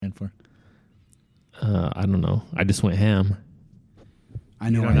I don't know. I just went ham. I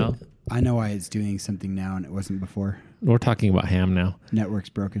know why it's doing something now and it wasn't before. We're talking about ham now. Network's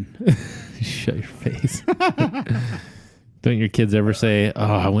broken. Shut your face. Don't your kids ever say,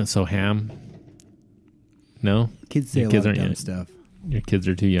 "Oh, I went so ham"? No? Kids say a lot of dumb stuff. Your kids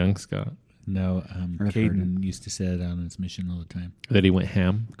are too young, Scott. No, Caden used to say it on his mission all the time. That he went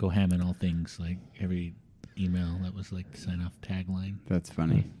ham? Go ham in all things. Like every email, that was like the sign-off tagline. That's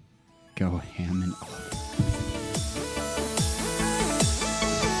funny. Go ham in all things.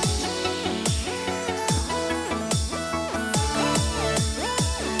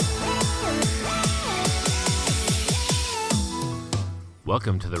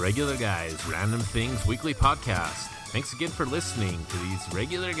 Welcome to the Regular Guys Random Things Weekly Podcast. Thanks again for listening to these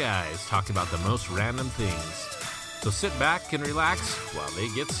regular guys talk about the most random things. So sit back and relax while they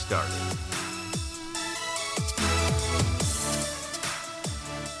get started.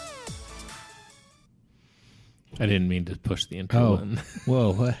 I didn't mean to push the intro button.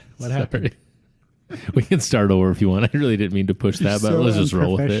 Whoa, what happened? We can start over if you want. I really didn't mean to push that, but let's just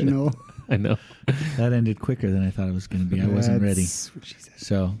roll with it. I know. That ended quicker than I thought it was going to be. I wasn't ready.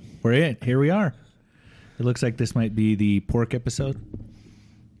 So we're in. Here we are. It looks like this might be the pork episode.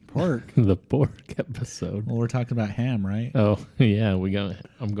 Pork? The pork episode. Well, we're talking about ham, right? Oh, yeah.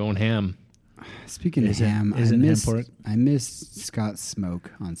 I'm going ham. Speaking of ham, I missed Scott's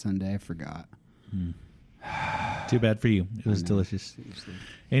smoke on Sunday. I forgot. Too bad for you. It was delicious. Seriously.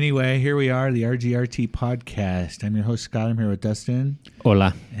 Anyway, here we are, the RGRT podcast. I'm your host, Scott. I'm here with Dustin.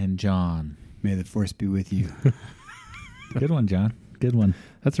 Hola. And John. May the force be with you. Good one, John. Good one.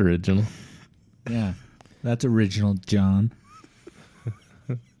 That's original. Yeah. That's original, John.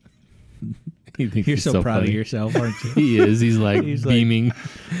 You're so proud of yourself, aren't you? He is. He's beaming.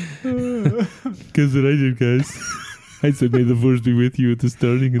 Guess what I did, guys? I said, may the force be with you at the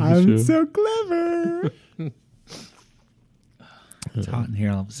starting of the show. I'm so clever. It's hot in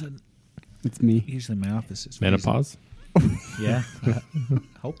here all of a sudden. It's me. Usually my office is menopause. Yeah.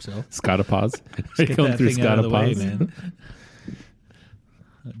 Hope so. Scotopause. Get going through Scotopause, man.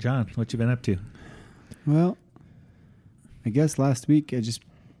 John, what you been up to? Well, I guess last week I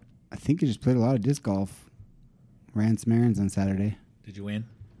think I just played a lot of disc golf. Ran some errands on Saturday. Did you win?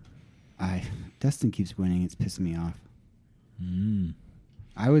 Dustin keeps winning. It's pissing me off.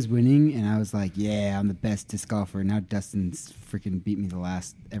 I was winning, and I was like, yeah, I'm the best disc golfer. Now Dustin's freaking beat me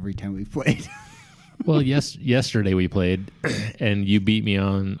every time we played. Well, yesterday we played, and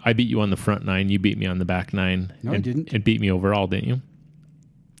I beat you on the front nine. You beat me on the back nine. No, I didn't. And beat me overall, didn't you?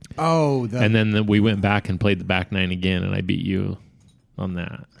 Oh. And then we went back and played the back nine again, and I beat you on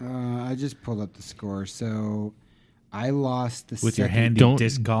that. I just pulled up the score. So I lost the with second. Your handy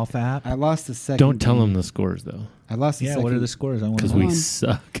disc golf app? I lost the second. Don't tell them the scores, though. I lost the second. What are the scores? Because we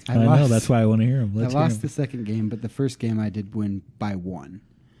suck. I know. That's why I want to hear them. I lost the second game, but the first game I did win by one.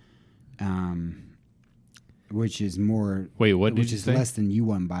 Which is more. Wait, what did you say? Which is less than you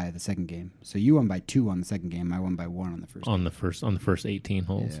won by the second game. So you won by 2 on the second game. I won by 1 on the first. On the first 18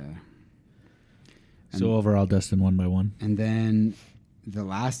 holes. Yeah. So overall, Dustin won by 1. And then the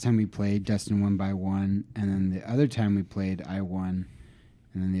last time we played, Dustin won by 1, and then the other time we played, I won,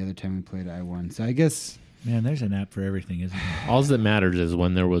 and then the other time we played, I won. So I guess. Man, there's an app for everything, isn't there? All that matters is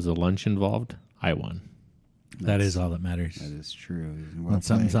when there was a lunch involved, I won. That is all that matters. That is true. When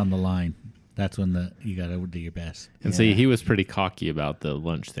something's on the line, that's when you got to do your best. And see, he was pretty cocky about the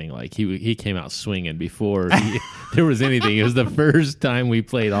lunch thing. Like he came out swinging before there was anything. It was the first time we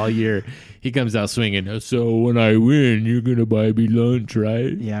played all year. He comes out swinging. So when I win, you're gonna buy me lunch,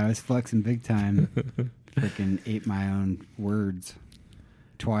 right? Yeah, I was flexing big time. Freaking ate my own words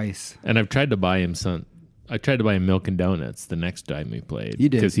twice. And I've tried to buy him milk and donuts the next time we played. You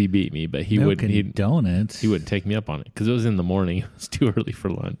did, because he beat me, but he wouldn't. Donuts. He wouldn't take me up on it because it was in the morning. It was too early for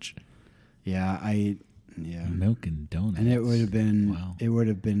lunch. Yeah, milk and donuts, and it would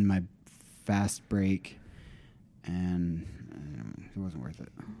have been my fast break, and it wasn't worth it.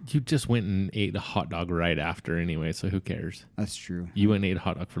 You just went and ate a hot dog right after anyway, so who cares? That's true. You went and ate a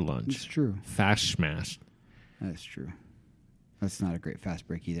hot dog for lunch. That's true. Fast smash. That's true. That's not a great fast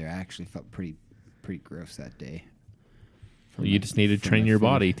break either. I actually felt pretty gross that day. Well, you just need to train your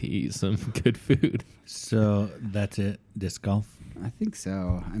body to eat some good food. So that's it. Disc golf. I think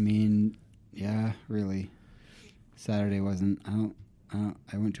so. I mean, yeah, really. Saturday wasn't.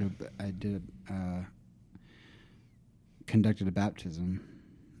 Conducted a baptism.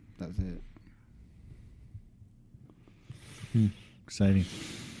 That was it. Exciting.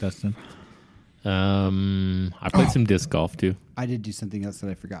 Dustin? I played some disc golf too. I did do something else that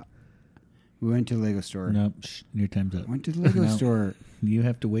I forgot. We went to the Lego store. Nope, your time's up. Went to the Lego No. store. You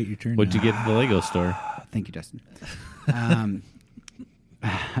have to wait your turn. What'd you now. get at the Lego store? Thank you, Dustin.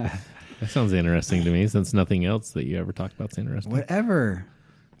 That sounds interesting to me, since nothing else that you ever talked about is interesting. Whatever.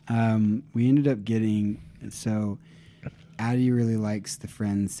 We ended up getting, so Addie really likes the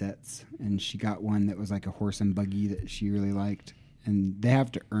Friends sets, and she got one that was like a horse and buggy that she really liked, and they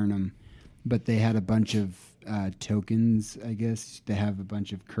have to earn them, but they had a bunch of tokens, I guess. They have a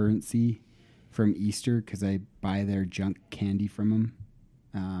bunch of currency from Easter because I buy their junk candy from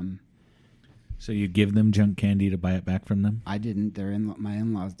them. So you give them junk candy to buy it back from them? I didn't. My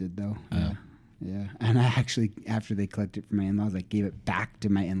in-laws did, though. Oh. Yeah. And I actually, after they collected it from my in-laws, I gave it back to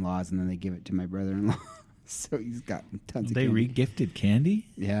my in-laws, and then they give it to my brother-in-law. So he's got tons of They candy. re-gifted candy?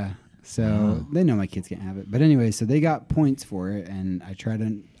 Yeah. So they know my kids can't have it. But anyway, so they got points for it, and I try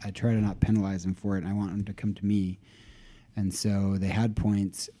to not penalize them for it, and I want them to come to me. And so they had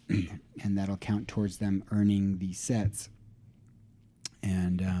points, and that'll count towards them earning these sets.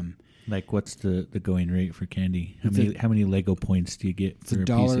 And Like, what's the going rate for candy? How many Lego points do you get it's for $1 a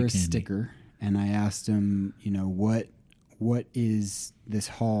piece of candy? sticker. And I asked them, what is this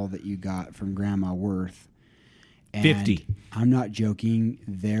haul that you got from Grandma worth? And 50. I'm not joking.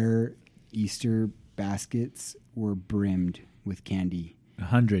 Their Easter baskets were brimmed with candy.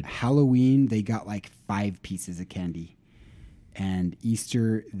 100. Halloween, they got like 5 pieces of candy. And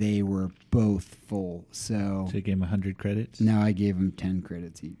Easter, they were both full. So So you gave them 100 credits? now I gave them 10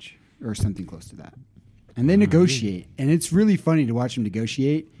 credits each, or something close to that. And they negotiate, and it's really funny to watch them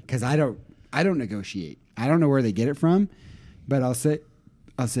negotiate because I don't negotiate. I don't know where they get it from, but I'll say,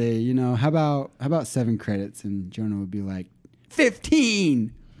 how about 7 credits? And Jonah would be like,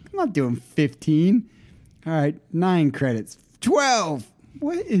 15. I'm not doing 15. All right, 9 credits, 12.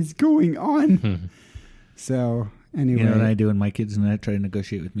 What is going on? So anyway, You know what I do when my kids and I try to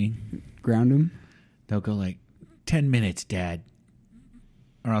negotiate with me? ground them. They'll go like, 10 minutes, Dad.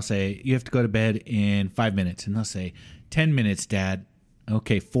 Or I'll say, you have to go to bed in 5 minutes. And they'll say, 10 minutes, Dad.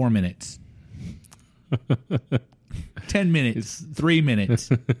 Okay, 4 minutes. 10 minutes, 3 minutes.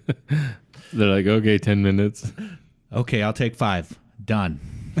 They're like, okay, 10 minutes. Okay, I'll take 5. Done.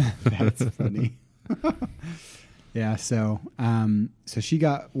 That's funny. Yeah, so she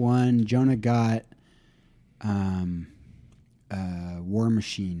got one. Jonah got War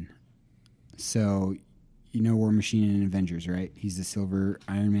Machine. So War Machine in Avengers, right? He's the silver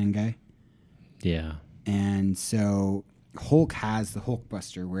Iron Man guy. Yeah. And so Hulk has the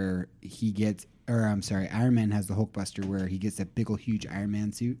Hulkbuster where he gets, Iron Man has the Hulkbuster where he gets that big ol' huge Iron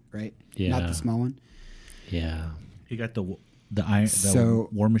Man suit, right? Yeah. Not the small one. Yeah. He got the So-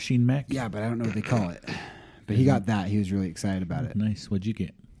 War Machine mech? Yeah, but I don't know what they call it. But he got that. He was really excited about it. Nice. What'd you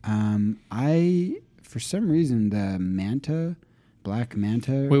get? For some reason, the Black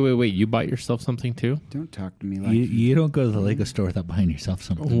Manta. Wait. You bought yourself something too? Don't talk to me like You don't go to the Lego store without buying yourself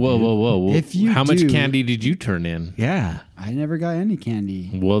something. Whoa. If you How much do- candy did you turn in? Yeah. I never got any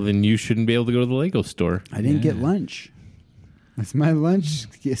candy. Well, then you shouldn't be able to go to the Lego store. I didn't get lunch. That's my lunch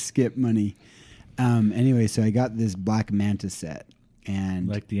skip money. Anyway, so I got this Black Manta set, and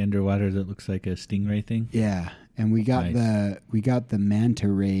Like the underwater that looks like a stingray thing? yeah, and we got Nice. the Manta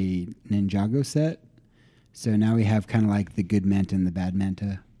Ray Ninjago set. So now we have kind of like the good Manta and the bad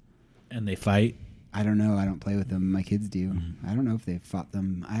Manta. And they fight? I don't know. I don't play with them. My kids do. I don't know if they've fought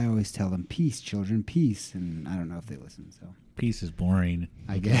them. I always tell them, peace, children, peace. And I don't know if they listen. So Peace is boring.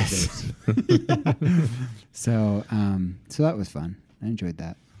 I guess. So that was fun. I enjoyed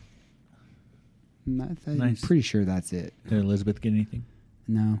that. I'm Nice. pretty sure that's it. Did Elizabeth get anything?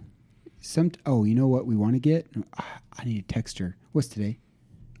 No. You know what we want to get? I need to text her. What's today?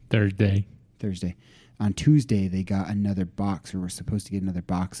 Thursday. On Tuesday, they got another box, or we're supposed to get another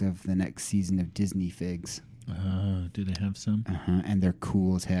box of the next season of Disney figs. Do they have some? And they're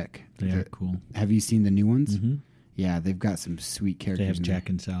cool as heck. They are cool. Have you seen the new ones? Mm-hmm. Yeah, they've got some sweet characters. They have in Jack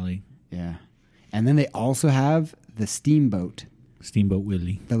and Sally. there. Yeah. And then they also have the Steamboat. Steamboat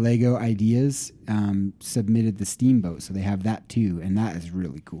Willie. The Lego Ideas submitted the Steamboat, so they have that too, and that is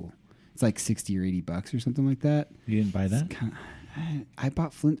really cool. It's like $60 or $80 or something like that. You didn't buy that? I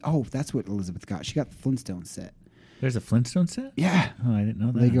bought Flint. Oh, that's what Elizabeth got. She got the Flintstone set. There's a Flintstone set? Yeah, Oh, I didn't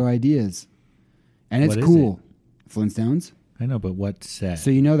know that. Lego Ideas, and it's What is cool. Flintstones. I know, but what set? So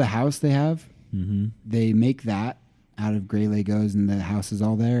you know the house they have? Mm-hmm. They make that out of gray Legos, and the house is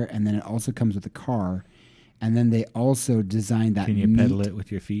all there. And then it also comes with a car. And then they also designed that. Can you pedal it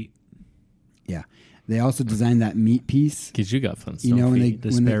with your feet? Yeah, they also designed that meat piece. Because you got Flintstone You know when feet.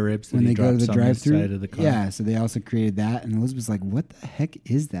 The spare ribs that when he they go to drops the on the drive-through. side of the car. Yeah, so they also created that. And Elizabeth's like, "What the heck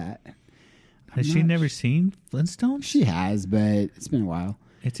is that?" Has she never seen Flintstones? She has, but it's been a while.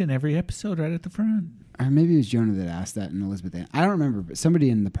 It's in every episode right at the front. Or maybe it was Jonah that asked that and Elizabeth. I don't remember, but somebody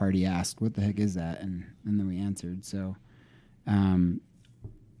in the party asked, what the heck is that? And then we answered. So,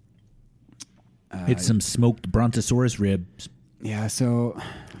 It's some smoked brontosaurus ribs. yeah, so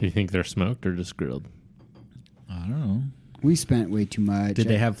You think they're smoked or just grilled? I don't know. we spent way too much. Did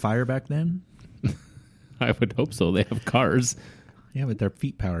they have fire back then? I would hope so. They have cars. Yeah, but they're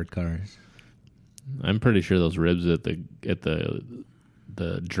feet-powered cars. I'm pretty sure those ribs at the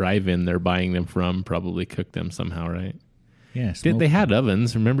drive-in they're buying them from probably cooked them somehow, right? Yeah, They had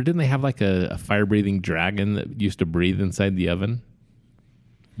ovens. Remember, didn't they have like a fire-breathing dragon that used to breathe inside the oven?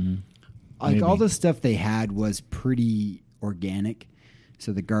 Like all Maybe. the stuff they had was pretty organic.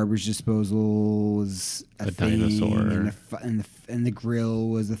 So the garbage disposal was a thing, dinosaur. and the grill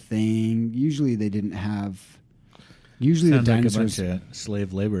was a thing. Usually they didn't have. Usually Sounds the like a dinosaurs. bunch of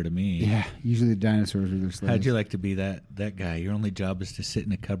slave labor to me. Yeah, usually the dinosaurs were their slaves. How'd you like to be that guy? Your only job is to sit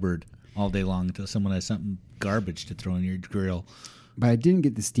in a cupboard all day long until someone has something garbage to throw in your grill. But I didn't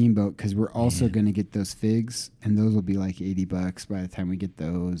get the steamboat because we're also going to get those figs, and those will be like $80 by the time we get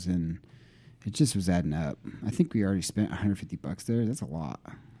those, and it just was adding up. I think we already spent $150 there. That's a lot.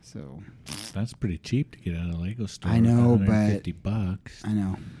 So That's pretty cheap to get out of a Lego store. I know, but $150. I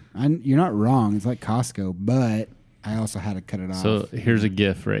know you're not wrong. It's like Costco, but I also had to cut it off. So here's a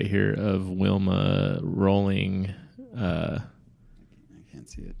GIF right here of Wilma rolling I can't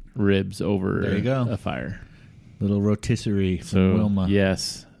see it. ribs over There you go. a fire. Little rotisserie from So Wilma.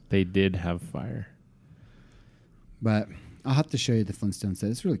 yes, they did have fire. But I'll have to show you the Flintstone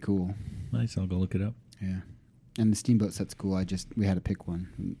set. It's really cool. Nice. I'll go look it up. Yeah. And the steamboat set's cool. We had to pick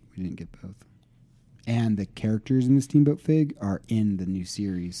one. We didn't get both. And the characters in the steamboat fig are in the new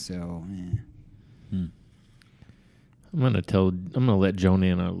series, so I'm gonna let Jonah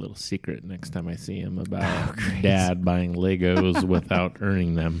in on a little secret next time I see him about Dad buying Legos without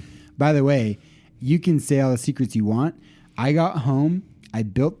earning them. By the way, you can say all the secrets you want. I got home, I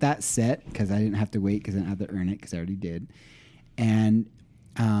built that set because I didn't have to wait because I didn't have to earn it because I already did. And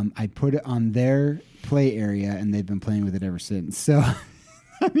I put it on their play area, and they've been playing with it ever since. So,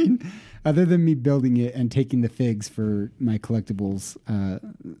 I mean, other than me building it and taking the figs for my collectibles,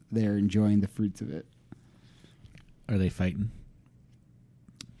 they're enjoying the fruits of it. Are they fighting?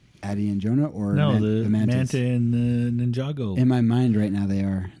 Addie and Jonah, or No, the the mantis? Manta and the Ninjago. In my mind right now, they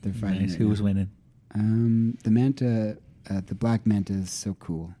are. They're fighting. Nice. Right Who now. was winning? The manta, the black manta is so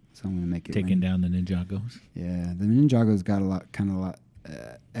cool. So I'm gonna make it Taking win. down the Ninjagos. Yeah, the Ninjago's got a lot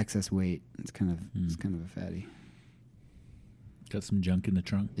excess weight. It's kind of a fatty. Got some junk in the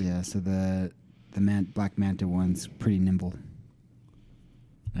trunk. Yeah, so the black manta one's pretty nimble.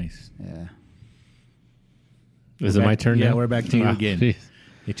 Nice. Yeah. Is it my turn Yeah, now? we're back to you Wow, again. geez.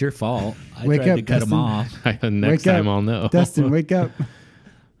 It's your fault. I Wake tried up, to cut Dustin. him off. Next Wake up. time I'll know. Dustin, wake up.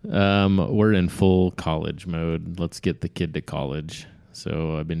 We're in full college mode. Let's get the kid to college.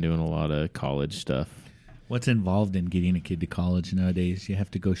 So I've been doing a lot of college stuff. What's involved in getting a kid to college nowadays? You have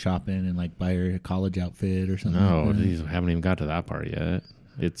to go shopping and like buy her a college outfit or something. No, like that. geez, we haven't even got to that part yet.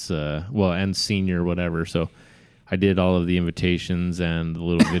 It's and senior whatever. So I did all of the invitations and the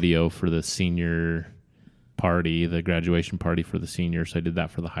little video for the senior party, the graduation party for the seniors. So I did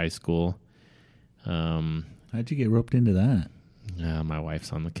that for the high school. How'd you get roped into that? My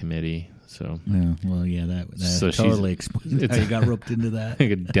wife's on the committee, so Yeah, well, yeah, that So totally explains how you got roped into that.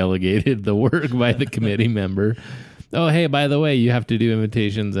 I delegated the work by the committee member. Oh, hey, by the way, you have to do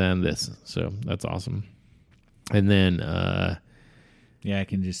invitations and this. So that's awesome. And then, Yeah, I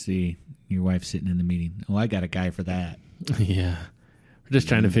can just see your wife sitting in the meeting. Oh, I got a guy for that. yeah, we're just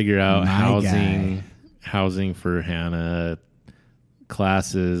trying to figure out My housing for Hannah,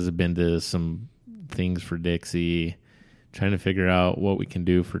 classes, been to some things for Dixie, trying to figure out what we can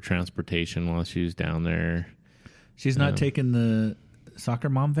do for transportation while she's down there. She's not taking the soccer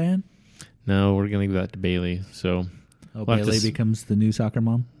mom van? No, we're going to give that to Bailey. So, Oh, We'll have to Bailey s- becomes the new soccer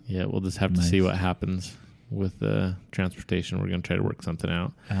mom? yeah, we'll just have to Nice. see what happens with the transportation. We're going to try to work something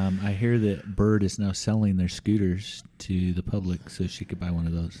out. I hear that Bird is now selling their scooters to the public so she could buy one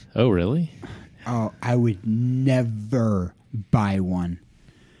of those. Oh, really? Oh, I would never buy one.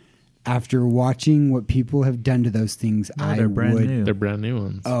 After watching what people have done to those things, No, I they're brand would. new. They're brand new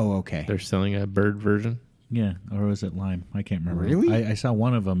ones. Oh, okay. They're selling a Bird version. Yeah, or was it Lime? I can't remember. Really? I saw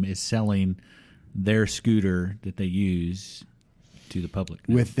one of them is selling their scooter that they use to the public.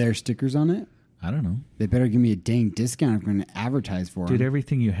 now. With their stickers on it? I don't know. They better give me a dang discount if I'm going to advertise for Dude, them.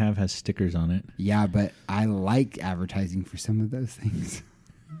 everything you have has stickers on it. Yeah, but I like advertising for some of those things.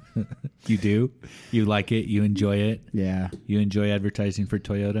 You do? You like it? You enjoy it? Yeah. You enjoy advertising for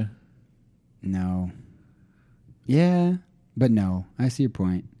Toyota? No. Yeah. But no, I see your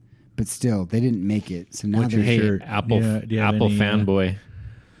point. But still, they didn't make it. So now What's your they're shirt? Apple Do you have Apple any, fanboy.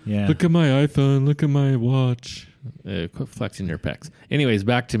 Yeah. Look at my iPhone. Look at my watch. Quit flexing your pecs. Anyways,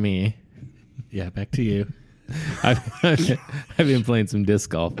 back to me. Yeah, back to you. I've been playing some disc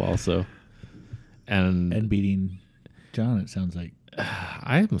golf also, And beating John, it sounds like.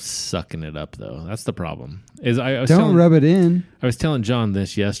 I am sucking it up though. That's the problem. I was don't rub it in. I was telling John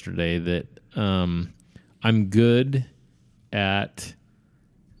this yesterday that I'm good at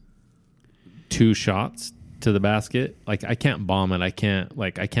 2 shots to the basket. Like I can't bomb it. I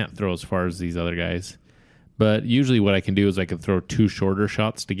can't throw as far as these other guys. But usually what I can do is I can throw 2 shorter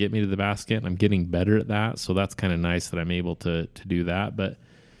shots to get me to the basket. And I'm getting better at that. So that's kind of nice that I'm able to do that. But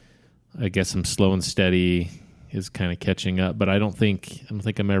I guess I'm slow and steady is kind of catching up. But I don't think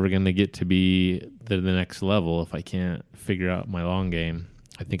I'm ever going to get to be the next level if I can't figure out my long game.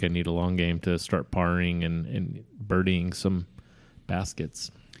 I think I need a long game to start parring and birdieing some baskets.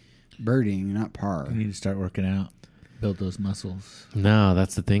 Birding, not par. You need to start working out. Build those muscles. No,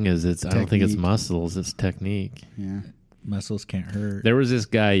 that's the thing is I don't think it's Technique. muscles, it's technique. Yeah. Muscles can't hurt. There was this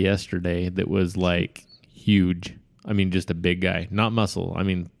guy yesterday that was like huge. I mean, just a big guy, not muscle. I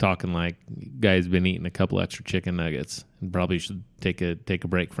mean, talking like guy's been eating a couple extra chicken nuggets and probably should take a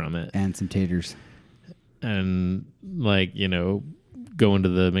break from it. And some taters. And like, going to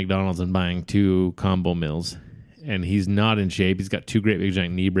the McDonald's and buying 2 combo meals. And he's not in shape. He's got 2 great big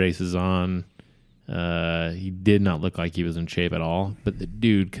giant knee braces on. He did not look like he was in shape at all, but the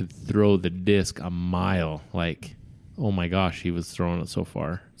dude could throw the disc a mile. Like, oh my gosh, he was throwing it so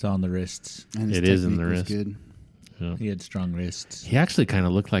far. It's on the wrists. And his It is in the technique was wrist. Good. Yeah. He had strong wrists. He actually kind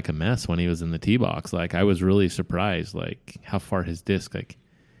of looked like a mess when he was in the tee box. Like, I was really surprised, like how far his disc. Like,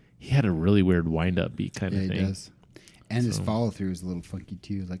 he had a really weird wind up beat kind Yeah, of he thing. does. And his follow through is a little funky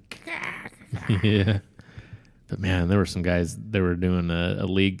too. Like, Yeah. But man, there were some guys. They were doing a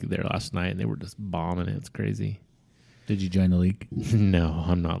league there last night, and they were just bombing it. It's crazy. Did you join the league? No,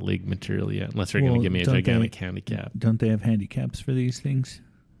 I'm not league material yet, unless they're going to Well, give me a don't gigantic handicap. Don't they have handicaps for these things?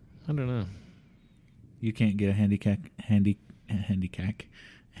 I don't know. You can't get a handicap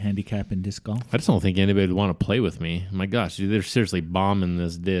in disc golf. I just don't think anybody would want to play with me. My gosh, dude, they're seriously bombing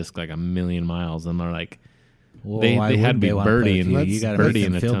this disc like a million miles, and they're like, Well, They why had to wouldn't be they wanna play birdieing- with you? You got to birdieing make a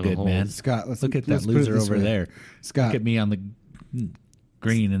them ton feel of good, man. holes. Scott, let's Look at let's that put it loser this over way. there. Scott, Look at me on the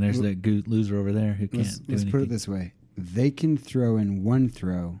green, and there's that loser over there who can't let's do put it anything. this way. They can throw in 1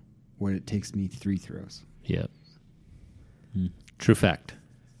 throw what it takes me 3 throws. Yep. Hmm. True fact.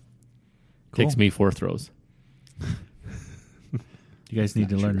 Cool. Takes me 4 throws. You guys need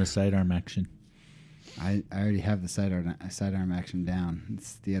to Not learn true. the sidearm action. I already have the sidearm action down.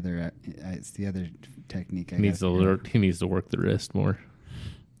 It's the other technique. He needs to work the wrist more.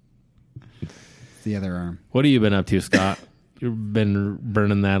 It's the other arm. What have you been up to, Scott? You've been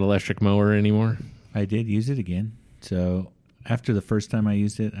burning that electric mower anymore? I did use it again. So after the first time I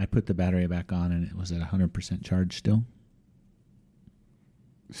used it, I put the battery back on, and it was at 100% charge still.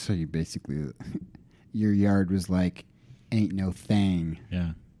 So you basically, your yard was like, ain't no thing.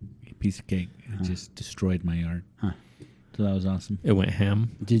 Yeah. A piece of cake. It just destroyed my yard. Huh. So that was awesome. It went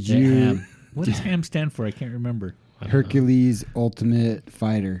ham. Did Yeah, you ham. What does ham stand for? I can't remember. Hercules Ultimate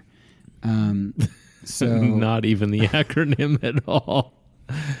Fighter? So Not even the acronym at all.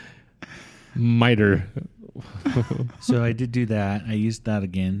 MITRE. So I did do that. I used that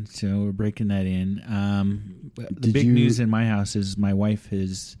again. So we're breaking that in. The Did big you- news in my house is my wife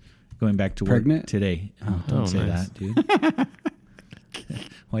is going back to Pregnant? work today. Oh, don't Oh, say nice. that, dude.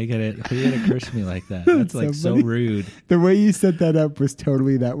 Why you gotta curse me like that? That's like so funny. rude. The way you set that up was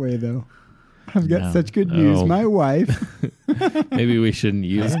totally that way, though. I've got No. such good news. Oh. My wife. Maybe we shouldn't I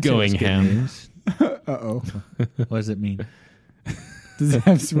use didn't say going it's good ham. news. Uh-oh. What does it mean? Does it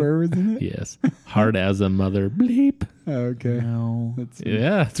have swear words in it? Yes. Hard as a mother. Bleep. Oh, okay. No, That's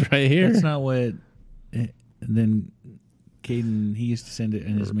Yeah, it's right here. that's not what. Then Caden, he used to send it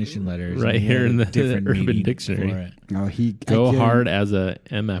in his mission letters. and Right he here had in a the different Urban meaning Dictionary. for it. Oh, Go hard as a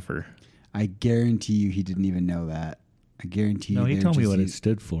MFer. I guarantee you he didn't even know that. I guarantee No, you. he they're told me just what it using-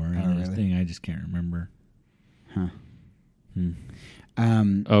 stood for in his really? thing. I just can't remember. Huh. Hmm.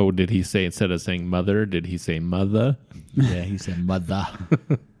 Oh, did he say, instead of saying mother, did he say mother? Yeah, he said mother.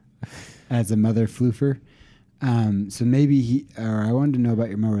 As a mother floofer. So maybe I wanted to know about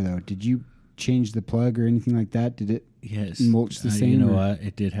your mower, though. Did you change the plug or anything like that? Did it? Yes. Mulch the You same, know or- what?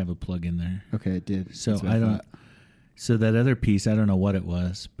 It did have a plug in there. Okay, it did. So That's what I don't. thought. So that other piece, I don't know what it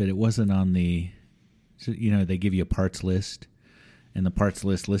was, but it wasn't on the. So, they give you a parts list, and the parts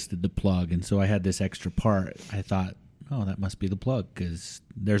list listed the plug, and so I had this extra part. I thought, oh, that must be the plug because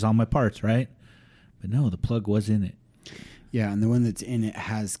there's all my parts, right? But no, the plug was in it. Yeah, and the one that's in it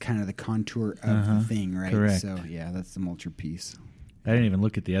has kind of the contour of the thing, right? Correct. So, yeah, that's the mulcher piece. I didn't even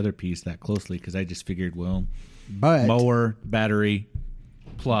look at the other piece that closely because I just figured, well, But mower, battery,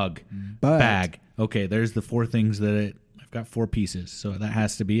 plug, bag. Okay, there's the 4 things that I've got 4 pieces, so that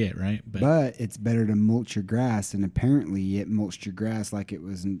has to be it, right? But it's better to mulch your grass, and apparently it mulched your grass like it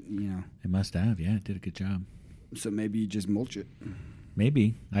was, it must have. Yeah, it did a good job. So maybe you just mulch it.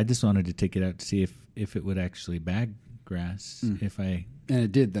 Maybe. I just wanted to take it out to see if it would actually bag grass. And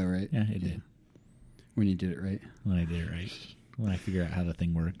it did, though, right? Yeah, it did. When you did it right. When I did it right. When I figure out how the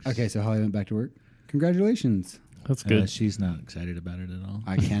thing works. Okay, so Holly went back to work. Congratulations. That's good. She's not excited about it at all.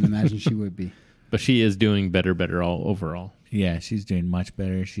 I can't imagine she would be. But she is doing better all overall. Yeah, she's doing much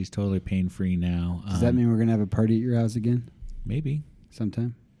better. She's totally pain-free now. Does that mean we're going to have a party at your house again? Maybe.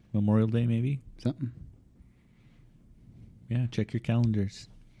 Sometime? Memorial Day, maybe? Something. Yeah, check your calendars.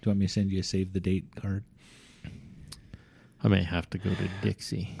 Do you want me to send you a save the date card? I may have to go to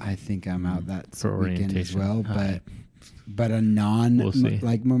Dixie. I think I'm out that For weekend as orientation. well, but a non We'll see.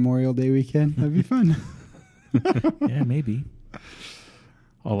 like Memorial Day weekend, that'd be fun. Yeah, maybe.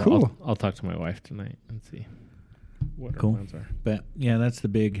 Cool. I'll talk to my wife tonight and see what Cool. our plans are. But yeah, that's the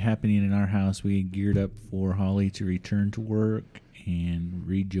big happening in our house. We geared up for Holly to return to work and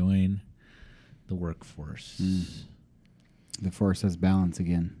rejoin the workforce. The force has balance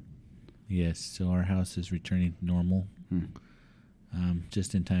again. Yes, so our house is returning to normal.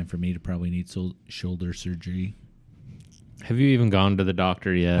 Just in time for me to probably need shoulder surgery. Have you even gone to the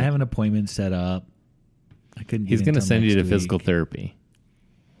doctor yet? I have an appointment set up. I couldn't. He's going to send you to physical therapy.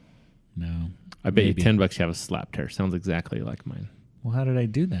 No, I bet maybe. you $10 you have a slap tear. Sounds exactly like mine. Well, how did I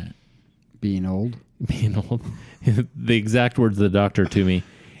do that? Being old. Being old. The exact words of the doctor to me: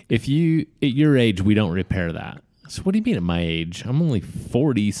 if you at your age, we don't repair that. So what do you mean at my age? I'm only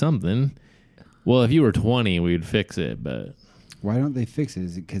 40 something. Well, if you were 20, we'd fix it, but Why don't they fix it?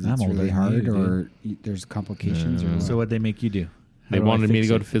 Is it because I'm it's older really than hard, you, or there's complications, or what? So what'd they make you do? they wanted me to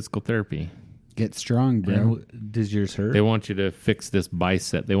go to physical therapy. Get strong, bro. Does yours hurt? They want you to fix this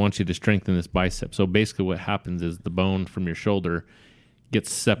bicep. They want you to strengthen this bicep. So basically what happens is the bone from your shoulder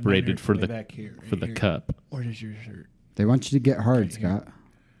gets separated for the cup. Where does yours hurt? They want you to get hard, Scott.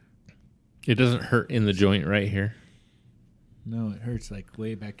 It doesn't hurt in the joint right here. No, it hurts like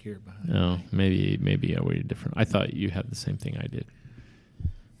way back here behind. No, maybe we're different. I thought you had the same thing I did.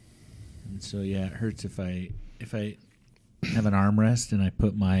 And so yeah, it hurts if I have an armrest and I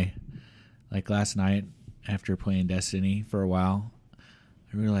put my, like last night after playing Destiny for a while,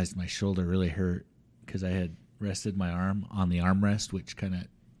 I realized my shoulder really hurt because I had rested my arm on the armrest, which kind of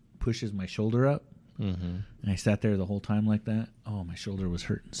pushes my shoulder up. Mm-hmm. And I sat there the whole time like that. Oh, my shoulder was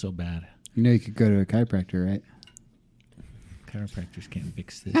hurting so bad. You know you could go to a chiropractor, right? Chiropractors can't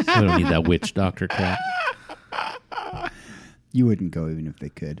fix this. I don't need that witch doctor crap. You wouldn't go even if they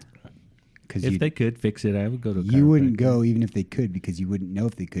could. If they could fix it, I would go to a chiropractor. You wouldn't go even if they could because you wouldn't know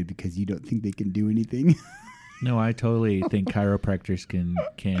if they could because you don't think they can do anything. No, I totally think chiropractors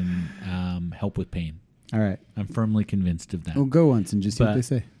can help with pain. All right. I'm firmly convinced of that. Well, go once and just see what But they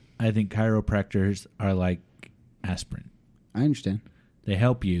say. I think chiropractors are like aspirin. I understand. They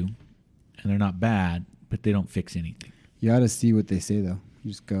help you, and they're not bad, but they don't fix anything. You ought to see what they say, though.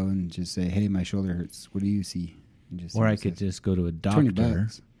 You just go and just say, hey, my shoulder hurts. What do you see? And just Or I could just go to a doctor.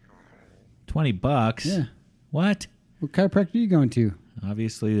 $20. $20? Yeah. What? What chiropractor are you going to?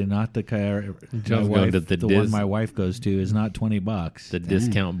 Obviously, not the chiropractor. John's going to the one my wife goes to is not $20. The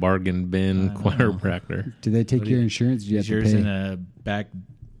discount bargain bin I know. chiropractor. Do they take What do your you- insurance? Do you have Is to yours pay? in a back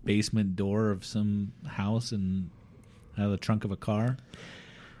basement door of some house and out of the trunk of a car?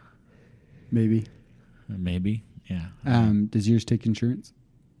 Maybe. Maybe. Yeah. Does yours take insurance?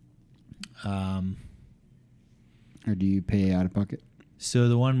 Or do you pay out of pocket? So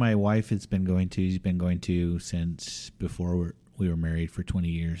the one my wife has been going to, he's been going to since before we were married for 20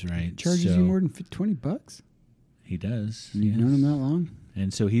 years, right? Charges So you more than $20? He does. You've yes. known him that long?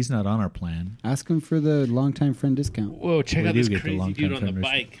 And so he's not on our plan. Ask him for the longtime friend discount. Whoa, check We out do this get the crazy long-time dude on the frienders.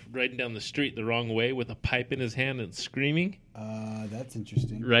 bike riding down the street the wrong way with a pipe in his hand and screaming, That's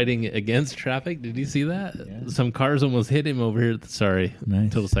interesting. riding against traffic. Did you see that? Yeah. Some cars almost hit him over here. Sorry,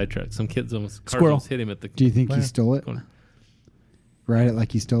 Nice. total sidetrack. Some cars Squirrel. almost hit him at the Do you think he Where? stole it? corner. Ride it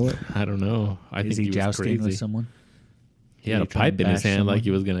like he stole it? I don't know. I Is think he was jousting crazy. with someone? He had Did a he try pipe and in his bash hand like someone?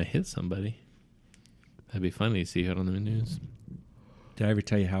 he was going to hit somebody. That'd be funny to see it on the news. Did I ever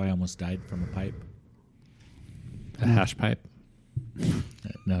tell you how I almost died from a pipe? A hash pipe,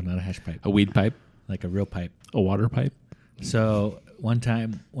 No, not a hash pipe. a weed pipe, Like a real pipe. a water pipe. So one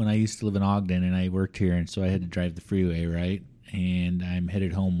time when I used to live in Ogden and I worked here, and so I had to drive the freeway, right? And I'm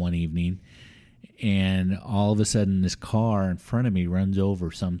headed home one evening, and all of a sudden this car in front of me runs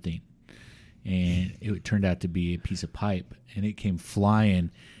over something, and it turned out to be a piece of pipe, and it came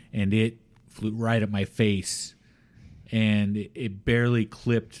flying, and it flew right at my face, and it barely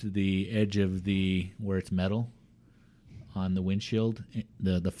clipped the edge of where it's metal on the windshield,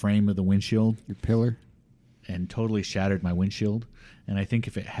 the frame of the windshield. Your pillar. And totally shattered my windshield. And I think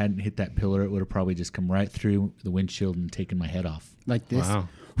if it hadn't hit that pillar, it would have probably just come right through the windshield and taken my head off. Like this? Wow.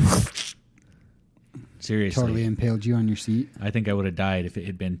 Seriously. Totally impaled you on your seat? I think I would have died if it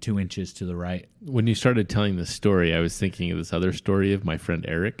had been 2 inches to the right. When you started telling this story, I was thinking of this other story of my friend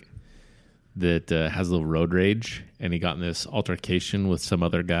Eric that has a little road rage, and he got in this altercation with some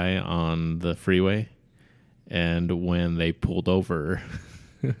other guy on the freeway. And when they pulled over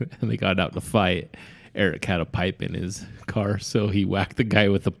and they got out to fight, Eric had a pipe in his car, so he whacked the guy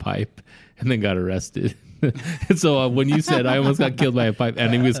with the pipe and then got arrested. And so when you said I almost got killed by a pipe,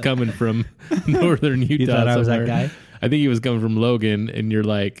 and he was coming from northern Utah, You thought I was that guy? I think he was coming from Logan, and you're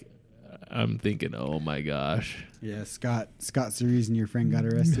like, I'm thinking, oh my gosh. Yeah, Scott's the reason your friend got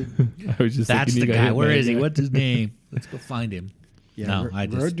arrested. I was just That's thinking the you got guy. hit Where by a is he? guy. What's his name? Let's go find him. Yeah, No, I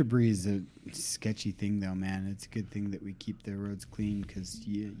just- road debris is a sketchy thing, though, man. It's a good thing that we keep the roads clean because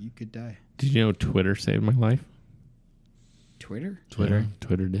you could die. Did you know Twitter saved my life? Twitter? Yeah,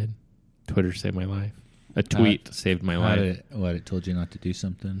 Twitter did. Twitter saved my life. A tweet saved my life. It told you not to do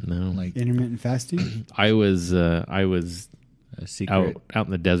something? No. Like Intermittent fasting? I was a secret? out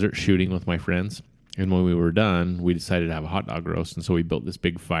in the desert shooting with my friends, and when we were done, we decided to have a hot dog roast, and so we built this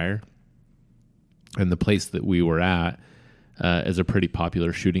big fire. And the place that we were at is a pretty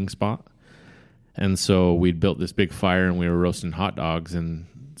popular shooting spot, and so we'd built this big fire, and we were roasting hot dogs, and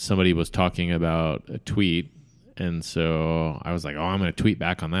somebody was talking about a tweet. And so I was like, oh, I'm going to tweet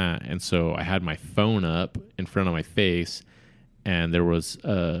back on that. And so I had my phone up in front of my face, and there was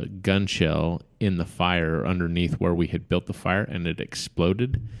a gun shell in the fire underneath where we had built the fire, and it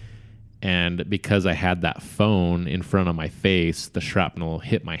exploded. And because I had that phone in front of my face, the shrapnel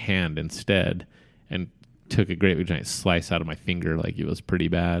hit my hand instead and took a great big giant slice out of my finger. Like, it was pretty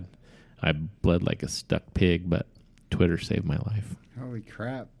bad. I bled like a stuck pig, but Twitter saved my life. Holy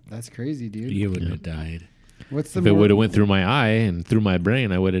crap. That's crazy, dude. You wouldn't have died. What's the If it would have went through my eye and through my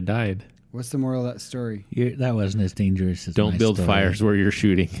brain, I would have died. What's the moral of that story? That wasn't as dangerous as Don't my build story. fires where you're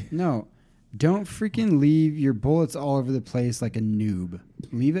shooting. No. Don't freaking leave your bullets all over the place like a noob.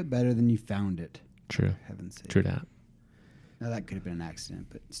 Leave it better than you found it. True. For heaven's sake. True that. Now, that could have been an accident,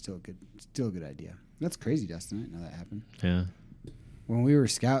 but still a good idea. That's crazy, Dustin. I didn't know that happened. Yeah. When we were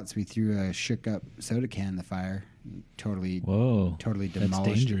scouts, we threw a shook-up soda can in the fire. Totally Whoa. demolished. That's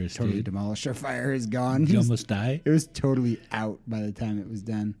dangerous, Totally dude. demolished. Our fire is gone. Did you almost die? It was totally out by the time it was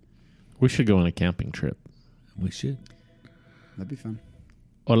done. We should go on a camping trip. We should. That'd be fun.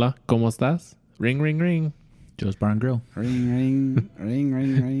 Hola, ¿cómo estás? Ring, ring, ring. Joe's Bar and Grill. Ring, ring, ring,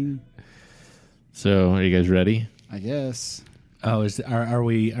 ring, ring. So, are you guys ready? I guess. Oh, are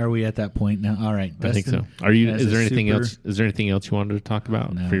we at that point now? All right, I think so. Dustin, Is there anything else? Is there anything else you wanted to talk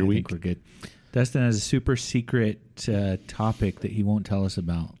about No, for your I week? think we're good. Dustin has a super secret topic that he won't tell us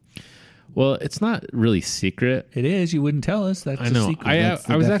about. Well, it's not really secret. It is. You wouldn't tell us. That's I know. a secret. That's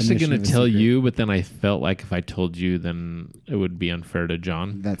the I was actually definition going of to a tell secret. you, but then I felt like if I told you, then it would be unfair to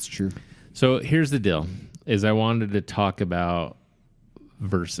John. That's true. So here's the deal: is I wanted to talk about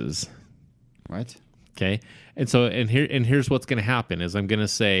verses. What? Okay. And here's what's going to happen is I'm going to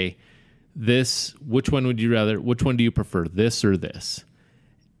say this, which one do you prefer, this or this?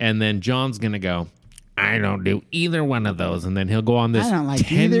 And then John's going to go, I don't do either one of those. And then he'll go on this I don't like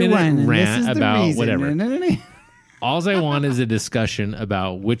 10-minute either one. and this rant is the about reason. whatever. All I want is a discussion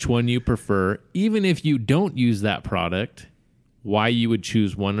about which one you prefer, even if you don't use that product, why you would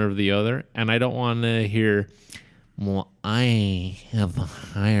choose one or the other. And I don't want to hear, well, I have a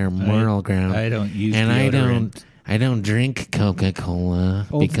higher moral ground. I don't use and deodorant. I don't drink Coca-Cola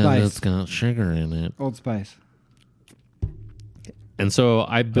Old because Spice. it's got sugar in it. Old Spice. And so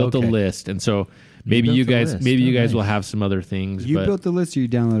I built Okay. a list. And so maybe built you a guys list. maybe you Oh, guys will nice. have some other things. You but built the list or you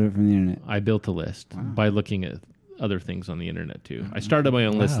downloaded it from the internet? I built a list Wow. by looking at other things on the internet too. I started my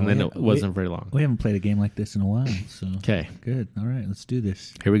own list and Wow, then yeah. it wasn't very long. We haven't played a game like this in a while, so Okay, good. All right, let's do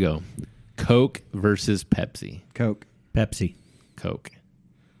this. here we go. Coke versus Pepsi. Coke. Pepsi. Coke.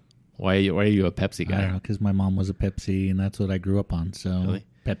 Why are you a Pepsi I don't guy? know, because my mom was a Pepsi, and that's what I grew up on. So Really?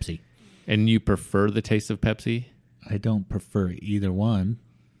 Pepsi. And you prefer the taste of Pepsi? I don't prefer either one.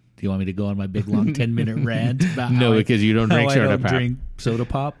 Do you want me to go on my big long 10-minute rant about No, how because you don't how drink I soda don't pop. drink soda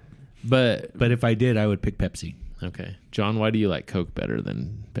pop? But But if I did, I would pick Pepsi. okay, John, why do you like Coke better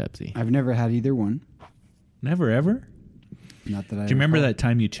than Pepsi? I've never had either one. Never ever. Not that I. Do you remember recall. that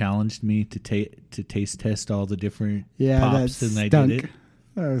time you challenged me to taste test all the different Yeah, pops, that and I stunk. did it?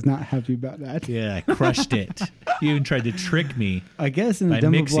 I was not happy about that. Yeah, I crushed it. You even tried to trick me I guess in by a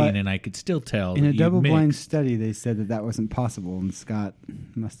double mixing, blind, and I could still tell in that a you double blind mixed. study, they said that wasn't possible, and Scott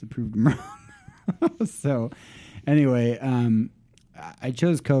must have proved him wrong. So, anyway, I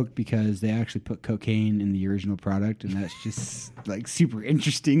chose Coke because they actually put cocaine in the original product, and that's just like super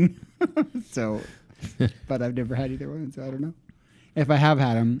interesting. So, but I've never had either one, so I don't know. If I have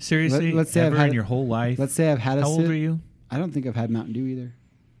had them, Seriously, let's say ever I've had in your whole life? Let's say I've had a How old sip. are you? I don't think I've had Mountain Dew either.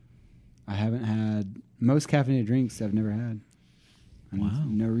 I haven't had most caffeinated drinks. I've never had. And Wow.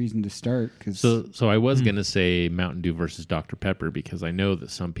 No reason to start because So I was gonna say Mountain Dew versus Dr. Pepper because I know that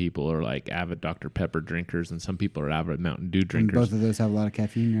some people are like avid Dr. Pepper drinkers and some people are avid Mountain Dew drinkers. both of those have a lot of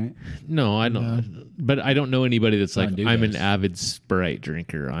caffeine, right? No, I don't. But I don't know anybody that's like Mountain Dew I'm an does. avid Sprite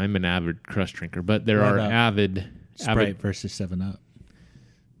drinker. I'm an avid Crush drinker. But there What are about avid. Sprite versus 7-Up.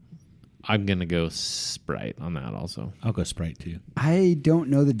 I'm gonna go Sprite on that also. I'll go Sprite too. I don't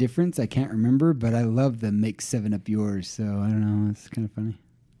know the difference. I can't remember, but I love the make 7-Up yours. So I don't know. It's kind of funny.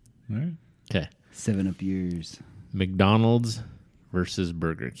 All right. Okay, 7-Up yours. McDonald's versus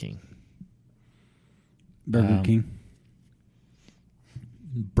Burger King. Burger King.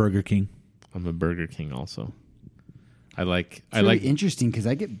 Burger King. I'm a Burger King also. I It's really interesting because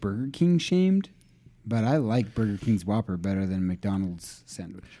I get Burger King shamed, but I like Burger King's Whopper better than McDonald's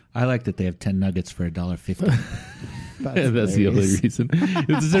sandwich. I like that they have 10 nuggets for $1.50. That's the only reason.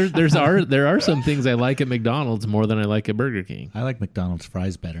 There are some things I like at McDonald's more than I like at Burger King. I like McDonald's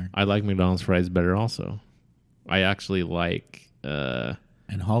fries better. I like McDonald's fries better also. I actually like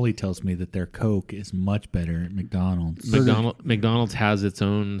And Holly tells me that their Coke is much better at McDonald's. McDonald's has its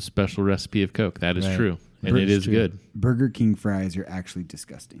own special recipe of Coke. That is Right. true. And it is good. Burger King fries are actually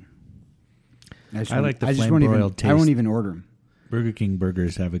disgusting. I like the I just flame won't even. broiled I won't taste. even order them. Burger King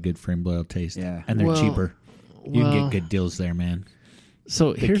burgers have a good frame broiled taste. Yeah. And they're Well, cheaper. You can well, get good deals there, man.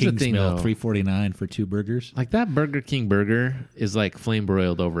 So The here's the King's thing, Mill, though. $3.49 for 2 burgers. Like that Burger King burger is like flame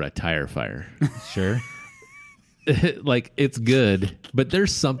broiled over a tire fire. Sure. Like it's good, but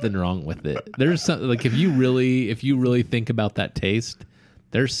there's something wrong with it. There's something like if you really think about that taste,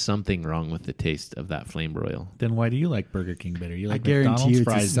 there's something wrong with the taste of that flame broil. Then why do you like Burger King better? You like guarantee McDonald's you it's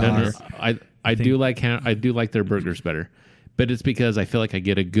a fries sauce. better? I do like their burgers better, but it's because I feel like I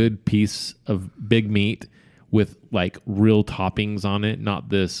get a good piece of big meat with like real toppings on it, not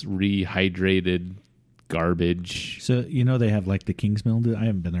this rehydrated garbage. So they have like the King's Mill. I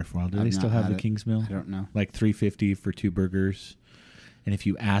haven't been there for a while. Do I've they still not have had the it. King's Mill? I don't know. Like $3.50 for 2 burgers. And if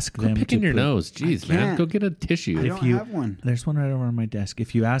you ask Quit them picking to your put- nose, jeez, man, can't. go get a tissue. I don't have one. There's one right over on my desk.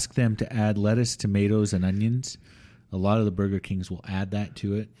 If you ask them to add lettuce, tomatoes, and onions, a lot of the Burger Kings will add that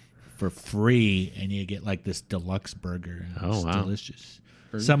to it for free, and you get like this deluxe burger. And Oh, it's wow. delicious.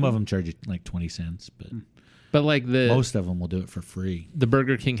 Some of them charge you like 20 cents, but But like most of them will do it for free. the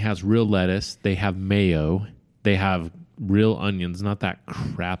Burger King has real lettuce. They have mayo. They have real onions, not that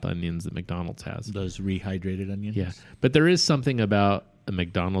crap onions that McDonald's has. Those rehydrated onions. Yeah, but there is something about a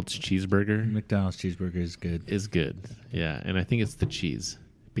McDonald's cheeseburger McDonald's cheeseburger is good. is good. Yeah, and I think it's the cheese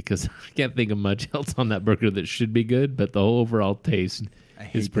because I can't think of much else on that burger that should be good, but the whole overall taste I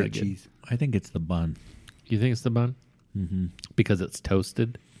is hate pretty that good. cheese. I think it's the bun. You think it's the bun? Mm-hmm. Because it's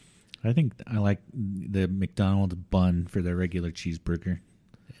toasted? I think I like the McDonald's bun for their regular cheeseburger.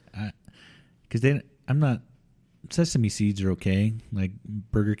 Because sesame seeds are okay. Like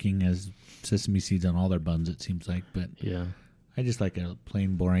Burger King has sesame seeds on all their buns, it seems like. But Yeah. I just like a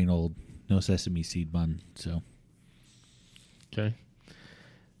plain, boring, old, no sesame seed bun. So Okay.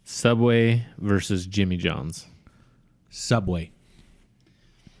 Subway versus Jimmy John's. Subway.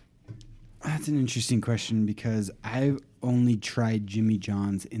 That's an interesting question because I've only tried Jimmy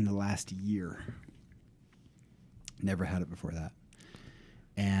John's in the last year. Never had it before that.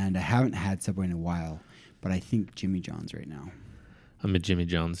 And I haven't had Subway in a while, but I think Jimmy John's right now. I'm a Jimmy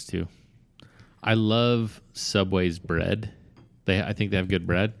John's too. I love Subway's bread. I think they have good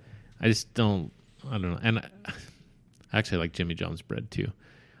bread. I don't know. And I actually like Jimmy John's bread too.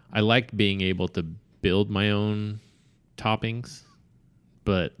 I like being able to build my own toppings,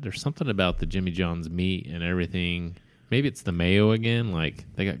 but there's something about the Jimmy John's meat and everything. Maybe it's the mayo again. Like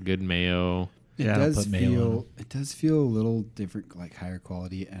they got good mayo. Yeah, I'll put mayo on It does feel a little different, like higher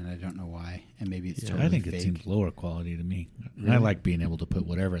quality, and I don't know why. And maybe it's totally I think fake. it seems lower quality to me. Really? I like being able to put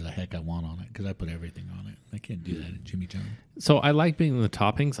whatever the heck I want on it because I put everything on it. I can't do that at Jimmy John's. So I like being the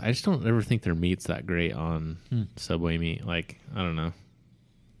toppings. I just don't ever think their meat's that great on Subway meat. Like, I don't know.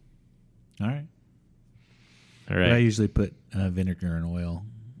 All right. All But I right. usually put vinegar and oil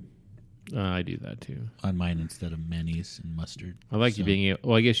I do that too. on mine instead of mayonnaise and mustard. I like you being able,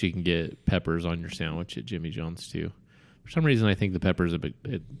 well, I guess you can get peppers on your sandwich at Jimmy John's too. For some reason, I think the peppers at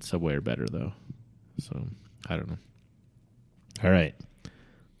Subway are better though. So I don't know. All right,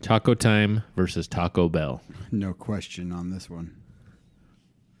 Taco Time versus Taco Bell. No question on this one.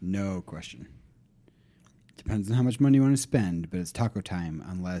 No question. Depends on how much money you want to spend, but it's Taco Time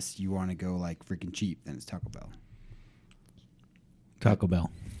unless you want to go like freaking cheap, then it's Taco Bell. Taco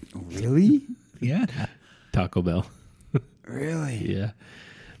Bell. Really? Yeah. Taco Bell. Really? Yeah.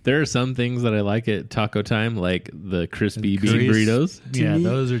 There are some things that I like at Taco Time, like the crispy The bean curries. burritos Yeah,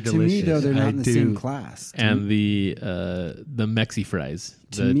 those are To me, delicious. though, they're not I in the do. same class. and the Mexi fries,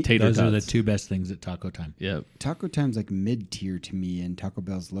 To the me, tater Those tots. are the two best things at Taco Time. Yep. Taco Time's like mid-tier to me, and Taco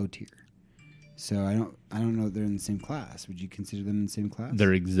Bell's low tier. So I don't know if they're in the same class. Would you consider them in the same class?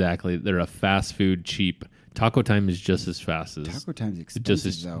 They're a fast food cheap. Taco Time is just as fast as Taco Time's just expensive,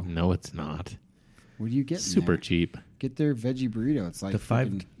 as though. no, it's not. What do you get? in Super there? cheap. Get their veggie burrito. It's like The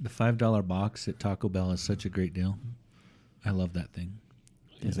freaking- $5 box at Taco Bell is such a great deal. I love that thing.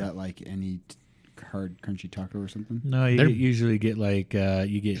 Is that like any hard crunchy taco or something? No, you They're- usually get like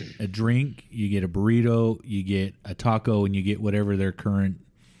you get a drink, you get a burrito, you get a taco, and you get whatever their current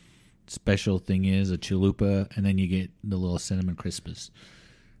special thing is, a chalupa, and then you get the little cinnamon crispas.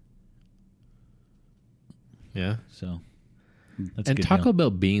 Yeah. So that's And a good Taco deal. Bell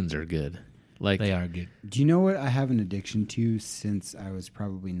beans are good. Like They are good. Do you know what I have an addiction to since I was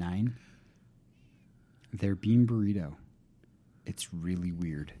probably 9? Their bean burrito. It's really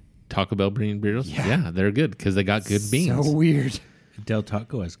weird. Taco Bell bean burritos. Yeah. Yeah, they're good because they got good beans. So weird. Del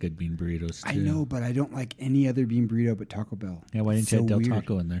Taco has good bean burritos too. I know, but I don't like any other bean burrito but Taco Bell. Yeah, why didn't It's you have so Del weird.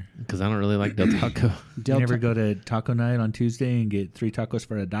 Taco in there? Because I don't really like Del Taco. You never go to taco night on Tuesday and get 3 tacos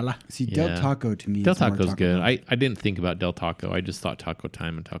for $1? See, Yeah. Del Taco to me Del is more Taco's Taco good. Bell. I didn't think about Del Taco. I just thought Taco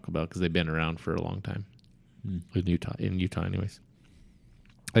Time and Taco Bell because they've been around for a long time. In Utah, anyways.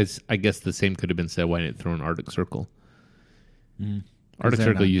 I guess the same could have been said. Why didn't it throw an Arctic Circle? Arctic they're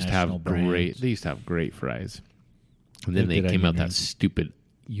Circle not used to have national great. brands. They used to have great fries, and then They're they good came out onion that rings. stupid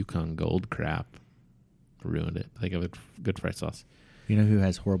Yukon Gold crap. Ruined it. They got good fry sauce. You know who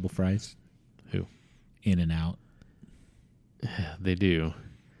has horrible fries? Who? In-N-Out. They do.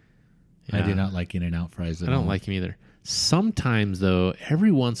 I Yeah. do not like In-N-Out fries at I don't all. like them either. Sometimes though,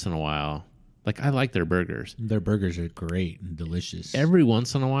 every once in a while, like I like their burgers. Their burgers are great and delicious. Every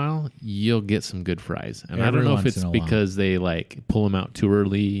once in a while, you'll get some good fries, and I Every don't know if once it's in a while. because they like pull them out too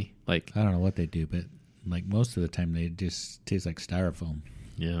early. Like, I don't know what they do, but like most of the time they just taste like styrofoam.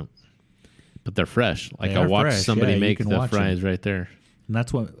 yeah, but they're fresh. Like They I are watched fresh. somebody Yeah, you make can the watch 'em. fries right there. And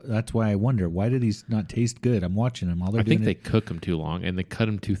that's why I wonder, why do these not taste good? I'm watching them. All they're I think doing they is cook them too long and they cut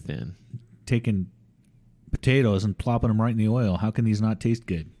them too thin. taking potatoes and plopping them right in the oil. How can these not taste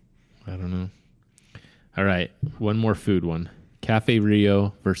good? I don't know. All right, one more food one. Cafe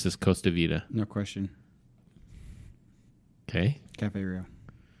Rio versus Costa Vida. No question. Okay. Cafe Rio.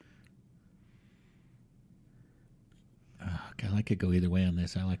 I could go either way on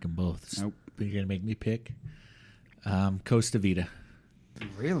this. I like them both. Nope. But you're gonna make me pick Costa Vida.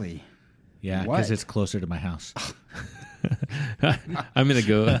 Really? Yeah, What? because it's closer to my house I'm gonna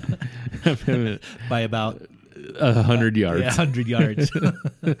go by about 100 yards. 100 yards.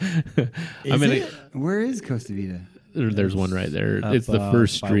 I'm gonna. Where is Costa Vida? There's one right there. Up, It's the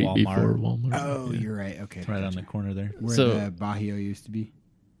first by street Walmart. before Walmart. Oh, you're right. Okay. right on the corner there. Where So- the Bajío used to be.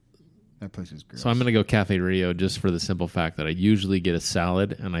 That place was gross. So I'm going to go Cafe Rio just for the simple fact that I usually get a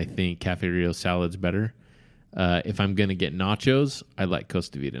salad, and I think Cafe Rio salad's better. If I'm going to get nachos, I like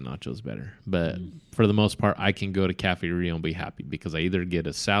Costa Vida nachos better. But for the most part, I can go to Cafe Rio and be happy because I either get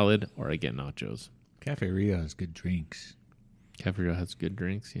a salad or I get nachos. Cafe Rio has good drinks. Cafe Rio has good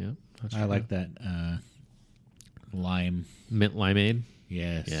drinks, yeah. That's I true. like that lime. Mint limeade.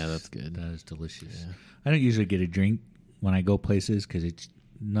 Yes. Yeah, that's good. That is delicious. Yeah. I don't usually get a drink when I go places because it's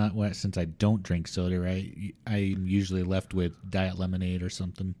not what, since I don't drink soda, right? I'm usually left with diet lemonade or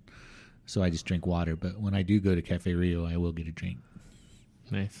something. So I just drink water. But when I do go to Cafe Rio, I will get a drink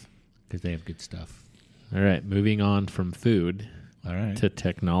Nice. because they have good stuff. All right, moving on from food All right. to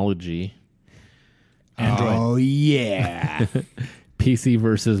technology. Android. Oh, yeah. PC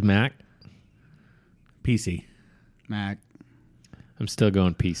versus Mac. PC. Mac. I'm still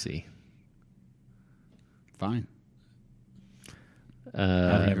going PC. Fine.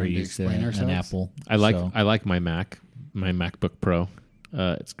 I've never going to used explain an ourselves? Apple. I like so- I like my Mac, my MacBook Pro.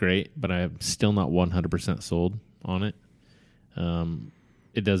 It's great, but I'm still not 100% sold on it.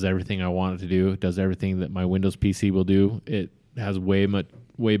 It does everything I want it to do. It does everything that my Windows PC will do. It has way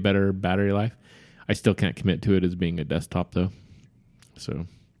better battery life. I still can't commit to it as being a desktop though. So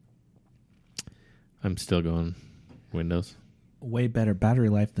I'm still going Windows. Way better battery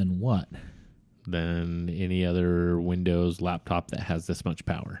life than what? Than any other Windows laptop that has this much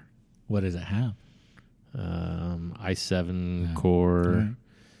power. What does it have? i7 core. Right.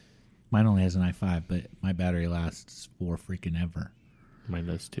 Mine only has an i5, but my battery lasts for freaking ever. Mine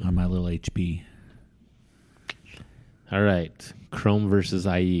does too. On my little HP. All right. Chrome versus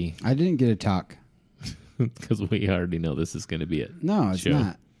IE. I didn't get a talk. Because we already know this is going to be it. No, it's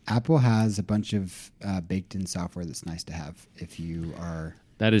not. Apple has a bunch of baked-in software that's nice to have if you are.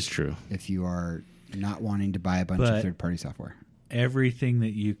 That is true. If you are not wanting to buy a bunch of third-party software. Everything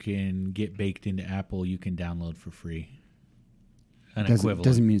that you can get baked into Apple, you can download for free.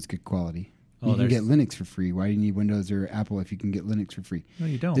 Doesn't mean it's good quality. You can get Linux for free. Why do you need Windows or Apple if you can get Linux for free? No,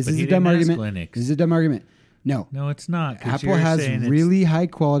 you don't. This is a dumb argument. This is a dumb argument. No, it's not. Apple has really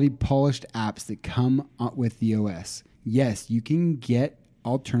high-quality, polished apps that come with the OS. Yes, you can get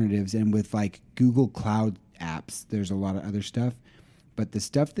alternatives, and with like Google Cloud apps, there's a lot of other stuff. But the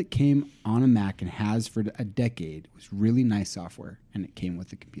stuff that came on a Mac and has for a decade was really nice software, and it came with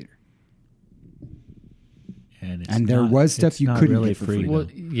the computer. And there was stuff you couldn't really get for free. Well,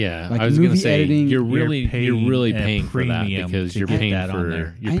 yeah, like I was going to movie say editing, you're really paying for that premium because to you're get paying that on for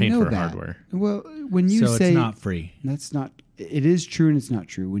there. hardware. Well, when you so say it's not free, that's not. It is true and it's not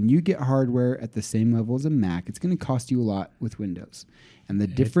true. When you get hardware at the same level as a Mac, it's going to cost you a lot with Windows. And the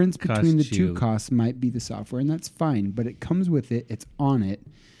difference between the two costs might be the software, and that's fine. But it comes with it. It's on it.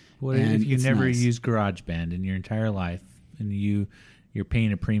 What if you never use GarageBand in your entire life, and you're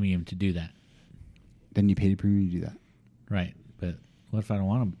paying a premium to do that? Then you pay the premium to do that. Right. But what if I don't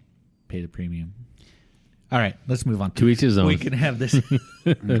want to pay the premium? All right, let's move on. To each his own. We can have this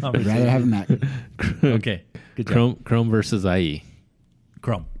conversation. I'd rather have a Mac. Okay. Good job. Chrome versus IE.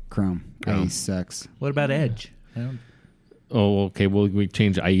 Chrome. IE sucks. What about Edge? Oh, okay. Well, we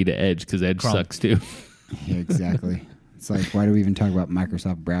change IE to Edge because Edge sucks too. Yeah, exactly. It's like, why do we even talk about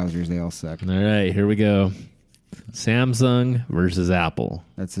Microsoft browsers? They all suck. All right, here we go. Samsung versus Apple.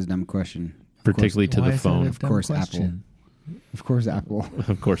 That's a dumb question. Particularly to the phone. Of course, Apple. Of course, Apple.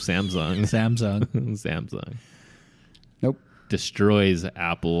 Of course, Samsung. Samsung. Nope. Destroys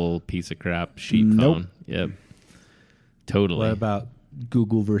Apple piece of crap sheet phone. Yep. Totally. What about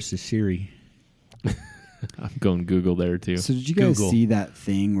Google versus Siri? I'm going Google there too. So did you guys see that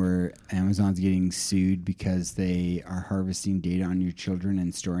thing where Amazon's getting sued because they are harvesting data on your children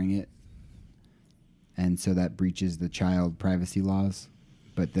and storing it? And so that breaches the child privacy laws.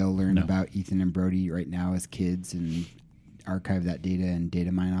 But they'll learn about Ethan and Brody right now as kids and archive that data and data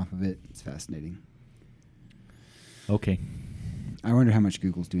mine off of it. It's fascinating. Okay. I wonder how much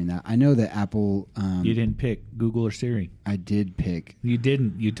Google's doing that. I know that Apple... you didn't pick Google or Siri. I did pick. You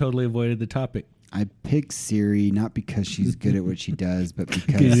didn't. You totally avoided the topic. I picked Siri not because she's good at what she does, but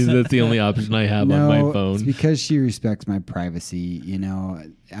because... That's the only option I have on my phone. It's because she respects my privacy. You know,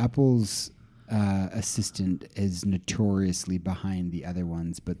 Apple's... assistant is notoriously behind the other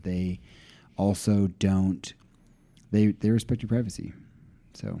ones, but they also don't. They respect your privacy.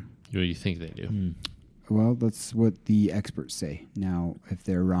 So, what do you think they do? Well, that's what the experts say. Now, if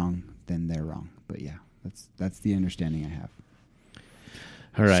they're wrong, then they're wrong. But yeah, that's the understanding I have.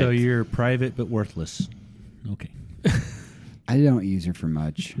 All right. So you're private but worthless. Okay. I don't use her for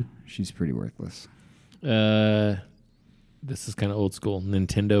much. She's pretty worthless. This is kind of old school.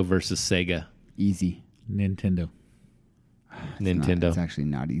 Nintendo versus Sega. Easy. Nintendo. It's actually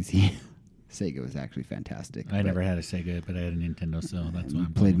not easy. Sega was actually fantastic. I never had a Sega, but I had a Nintendo, so that's why I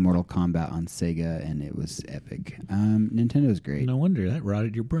played Mortal Kombat on Sega, and it was epic. Nintendo's great. No wonder that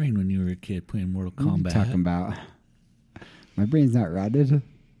rotted your brain when you were a kid playing Mortal Kombat. What are you talking about? My brain's not rotted.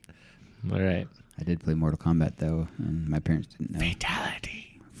 All right. I did play Mortal Kombat, though, and my parents didn't know.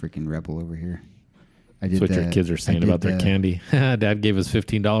 Fatality. Freaking rebel over here. That's what your kids are saying about their candy. Dad gave us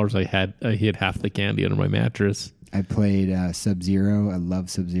 $15. I had half the candy under my mattress. I played Sub-Zero. I love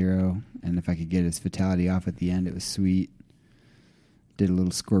Sub-Zero. And if I could get his fatality off at the end, it was sweet. Did a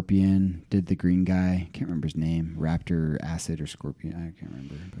little Scorpion. Did the green guy. Can't remember his name. Raptor, Acid, or Scorpion. I can't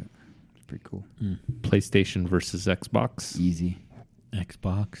remember, but it's pretty cool. PlayStation versus Xbox. Easy.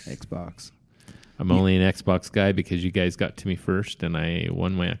 Xbox. I'm only an Xbox guy because you guys got to me first, and I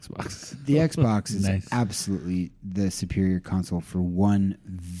won my Xbox. The Xbox is absolutely the superior console for one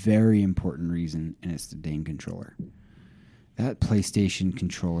very important reason, and it's the dang controller. That PlayStation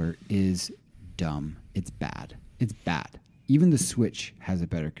controller is dumb. It's bad. Even the Switch has a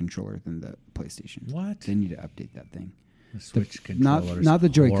better controller than the PlayStation. What? They need to update that thing. The Switch controller not the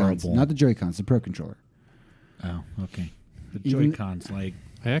Joy-Cons. Horrible. Not the Joy-Cons. The Pro controller. Oh, okay. The Joy-Cons, like...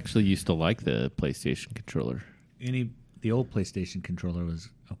 I actually used to like the PlayStation controller. The old PlayStation controller was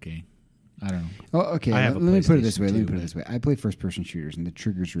okay. I don't know. Oh, okay. I have Let a me put it this PlayStation way. Let me too, put it but- this way. I play first-person shooters, and the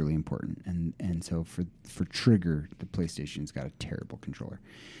trigger's really important. And so for trigger, the PlayStation's got a terrible controller.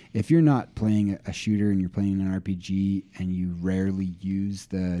 If you're not playing a shooter and you're playing an RPG and you rarely use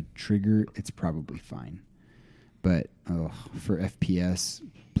the trigger, it's probably fine. But for FPS,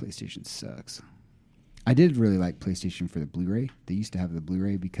 PlayStation sucks. I did really like PlayStation for the Blu-ray. They used to have the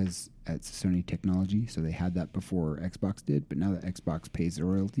Blu-ray because it's Sony technology, so they had that before Xbox did. But now that Xbox pays the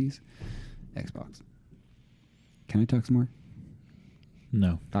royalties, Xbox. Can I talk some more?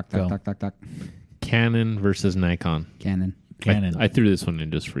 No. Talk. Canon versus Nikon. Canon. Canon. I threw this one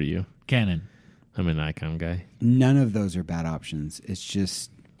in just for you. Canon. I'm a Nikon guy. None of those are bad options. It's just,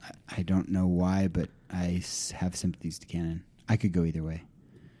 I don't know why, but I have sympathies to Canon. I could go either way.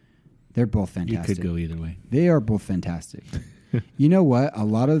 They're both fantastic. You could go either way. They are both fantastic. You know what? A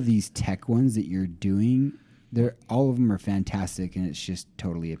lot of these tech ones that you're doing, all of them are fantastic, and it's just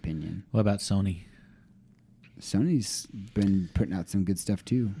totally opinion. What about Sony? Sony's been putting out some good stuff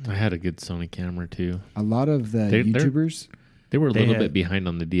too. I had a good Sony camera too. A lot of the They're- YouTubers, They were a They little had- bit behind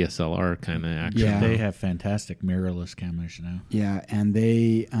on the DSLR kind of action. Yeah. They have fantastic mirrorless cameras now. yeah, and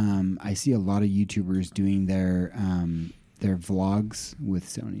they, I see a lot of YouTubers doing their vlogs with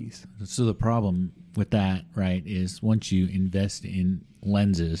Sonys. So the problem with that, right, is once you invest in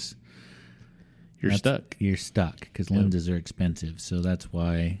lenses, You're stuck. You're stuck because Yep. lenses are expensive. So that's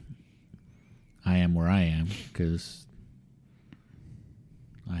why I am where I am, because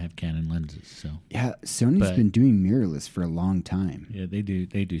I have Canon lenses. So Yeah, Sony's But- been doing mirrorless for a long time. yeah, they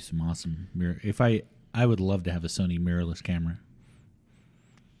do some awesome mirror. I would love to have a Sony mirrorless camera.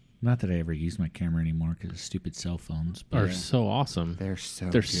 Not that I ever use my camera anymore because of stupid cell phones. But Are Yeah. so awesome. They're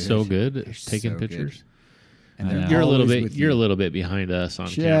so good at They're taking so good. pictures. And I know. You're a little always bit. with You're you. a little bit behind us on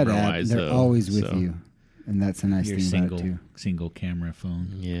Shut camera up. wise. They're though, always with so. you, and that's a nice your thing about it too. single camera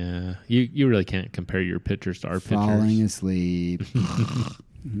phone. Yeah, you really can't compare your pictures to our Falling pictures. asleep.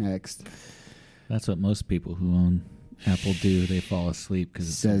 Next That's what most people who own Apple do. They fall asleep because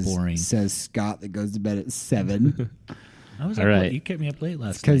it's so boring. says Scott that goes to bed at 7 I was All up right. late. You kept me up late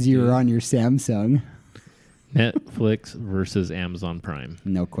last night. because you dude. were on your Samsung. Netflix versus Amazon Prime.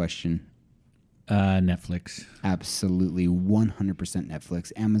 No question. Netflix. Absolutely 100%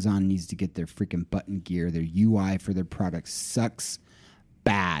 Netflix. Amazon needs to get their freaking button gear. Their UI for their products sucks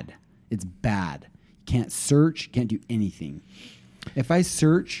bad. It's bad. You can't search, you can't do anything. If I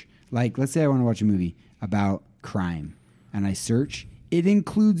search, like, let's say I want to watch a movie about crime, and I search, it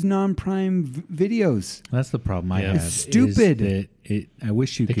includes non-prime videos. That's the problem I Yeah. have. It's stupid. Is that I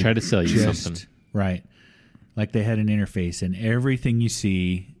wish you They could try to sell you just- something. Right. Like they had an interface and everything you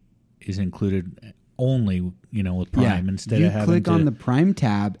see is included only, with Prime instead you of having click to, on the Prime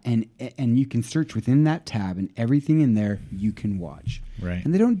tab, and you can search within that tab, and everything in there you can watch. Right.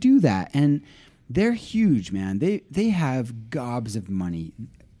 And they don't do that, and they're huge, man. They have gobs of money.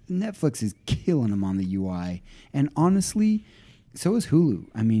 Netflix is killing them on the UI, and honestly, so is Hulu.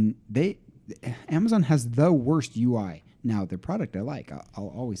 I mean, Amazon has the worst UI. Now, their product I like.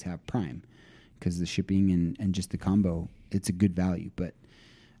 I'll always have Prime because the shipping and just the combo, it's a good value. But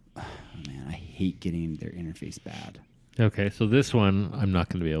man, I hate getting their interface bad. Okay, so this one I'm not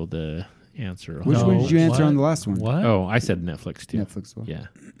going to be able to answer. Which No, one did you answer what? on the last one? What? Oh, I said Netflix too. Netflix as well. Yeah.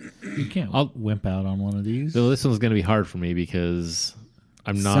 You can't I'll- wimp out on one of these. So this one's going to be hard for me because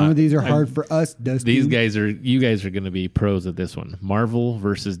I'm not. Some of these are I'm- hard for us, Dustin. You guys are going to be pros at this one. Marvel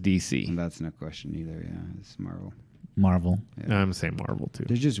versus DC. That's no question either. Yeah, it's Marvel. Marvel. I'm saying Marvel too.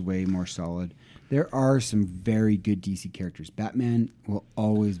 They're just way more solid. There are some very good DC characters. Batman will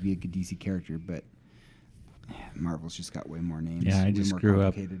always be a good DC character, but Marvel's just got way more names. Yeah, I way just more grew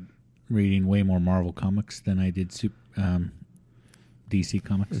up complicated. reading way more Marvel comics than I did DC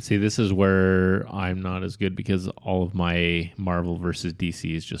comics. See, this is where I'm not as good because all of my Marvel versus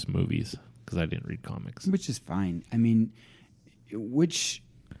DC is just movies because I didn't read comics. Which is fine. I mean, which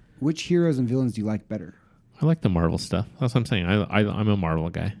heroes and villains do you like better? I like the Marvel stuff. That's what I'm saying. I'm a Marvel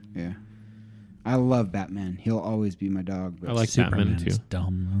guy. Yeah. I love Batman. He'll always be my dog. But I like Batman Superman's too.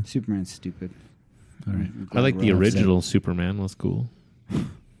 dumb. Though. Superman's stupid. All right. I'm I glad like we're the all original Superman was cool.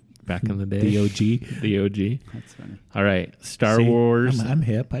 Back in the day. The OG. The OG. upset. That's funny. All right. Star See, Wars. I'm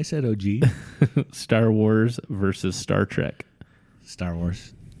hip. I said OG. Star Wars versus Star Trek. Star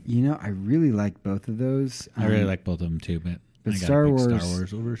Wars. You know, I really like both of those. I really like both of them too, but I gotta Star pick Wars- Star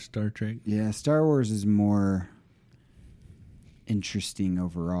Wars over Star Trek. Yeah, Star Wars is more interesting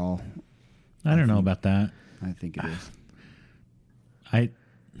overall. I don't know about that. I think it is.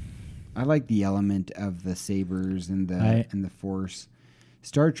 I like the element of the sabers and I- the Force.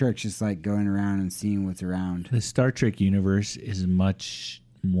 Star Trek's just like going around and seeing what's around. the Star Trek universe is much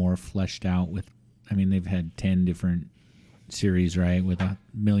more fleshed out with, I mean, they've had 10 different series, right, with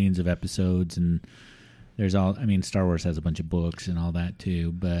millions of episodes, and there's all, I mean, Star Wars has a bunch of books and all that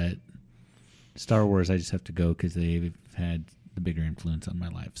too, but Star Wars I just have to go because they've had the bigger influence on my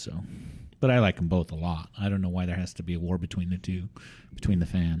life, so. But I like them both a lot. I don't know why there has to be a war between the two, between the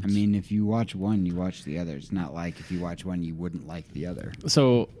fans. I mean, if you watch one, you watch the other. It's not like if you watch one, you wouldn't like the other.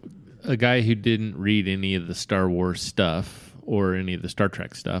 So a guy who didn't read any of the Star Wars stuff or any of the Star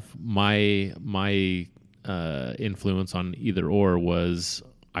Trek stuff, my influence on either or was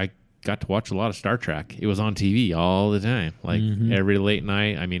I got to watch a lot of Star Trek. It was on TV all the time, like every late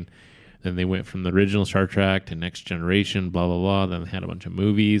night. I mean, then they went from the original Star Trek to Next Generation, blah, blah, blah. Then they had a bunch of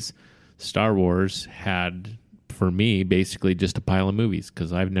movies. Star Wars had, for me, basically just a pile of movies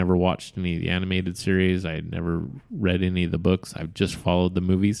because I've never watched any of the animated series. I had never read any of the books. I've just followed the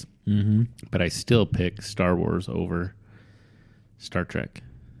movies. Mm-hmm. But I still pick Star Wars over Star Trek.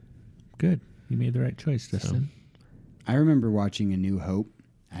 Good. You made the right choice, Dustin. I remember watching A New Hope.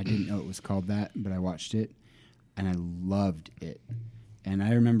 I didn't know it was called that, but I watched it, and I loved it. And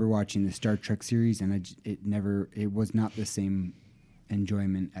I remember watching the Star Trek series, and it was not the same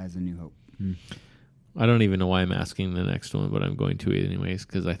enjoyment as A New Hope. I don't even know why I'm asking the next one, but I'm going to it anyways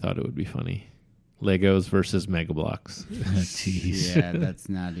because I thought it would be funny. Legos versus Mega Bloks. Jeez. Yeah, that's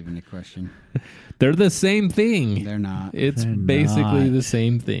not even a question. They're the same thing. They're not. It's They're basically not. the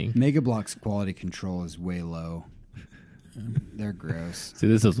same thing. Mega Bloks quality control is way low. They're gross. See,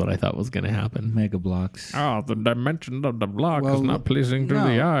 this is what I thought was going to happen. Mega Blocks. Oh, the dimension of the block Well, is not pleasing to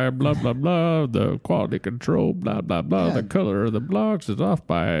the eye, blah, blah, blah. The quality control, blah, blah, blah. Yeah. The color of the blocks is off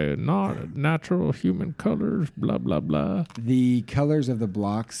by not natural human colors, blah, blah, blah. The colors of the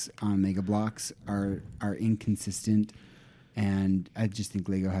blocks on Mega Bloks are inconsistent, and I just think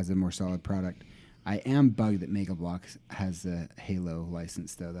Lego has a more solid product. I am bugged that Mega Bloks has a Halo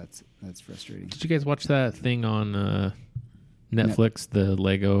license, though. That's frustrating. Did you guys watch that thing on Netflix, the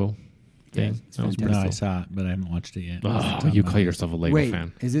Lego thing? Yeah, it's That was fantastic. No, I cool. saw it, but I haven't watched it yet. Oh, you call yourself a Lego Wait,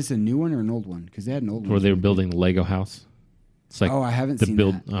 fan. is this a new one or an old one? Because they had an old one. Where they were building the Lego house. It's like I haven't the seen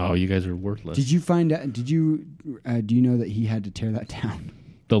build. that. Oh, you guys are worthless. Did you find out? Do you know that he had to tear that down?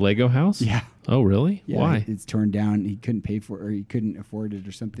 The Lego house? Yeah. Oh, really? Yeah, Why? It's torn down. He couldn't pay for it, or he couldn't afford it,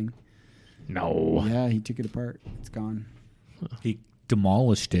 or something. No. Yeah, he took it apart. It's gone. He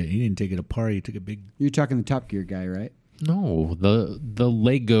demolished it. He didn't take it apart. He took a big... You're talking the Top Gear guy, right? No, the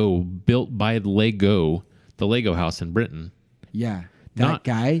Lego built by Lego, the Lego house in Britain. Yeah. That Not-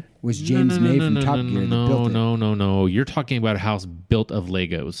 guy was James May from Top Gear that built it. No. You're talking about a house built of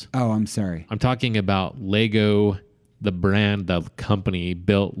Legos. Oh, I'm sorry. I'm talking about Lego, the brand, the company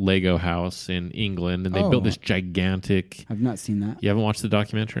built Lego house in England, and they built this gigantic. I've not seen that. You haven't watched the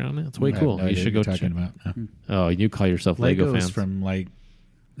documentary on it? It's way I have cool. no You idea should what go you're check. talking about. No. Oh, you call yourself Lego Legos fans? from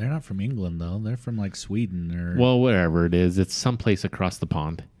they're not from England though. They're from like Sweden or... Well, wherever it is, it's someplace across the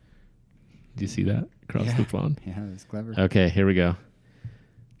pond. Do you see that across the pond? Yeah, that's clever. Okay, here we go.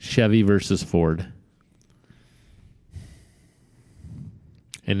 Chevy versus Ford.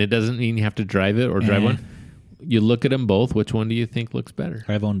 And it doesn't mean you have to drive it or drive one. You look at them both. Which one do you think looks better?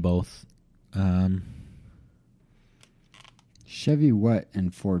 I've owned both. Chevy what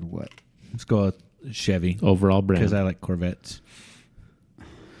and Ford what? Let's go with Chevy Overall because brand. I like Corvettes.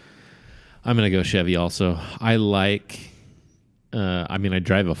 I'm going to go Chevy also. I like, I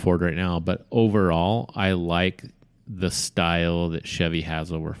drive a Ford right now, but overall, I like the style that Chevy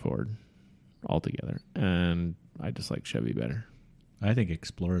has over Ford altogether. And I just like Chevy better. I think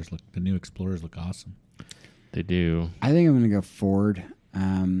the new Explorers look awesome. They do. I think I'm going to go Ford.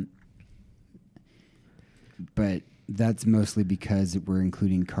 But that's mostly because we're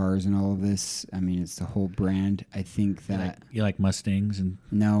including cars in all of this. I mean, it's the whole brand. I think that... You like Mustangs and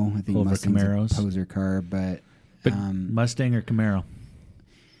No, I think over Mustang's Camaros? a poser car, but Mustang or Camaro?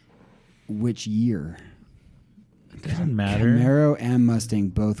 which year? It doesn't matter. Camaro and Mustang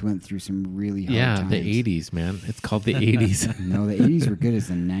both went through some really hard Yeah, times. the 80s, man. It's called the 80s. No, the 80s were good as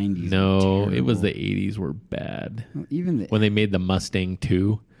the 90s. No, were it was the terrible. 80s were bad. Well, even the... When they made the Mustang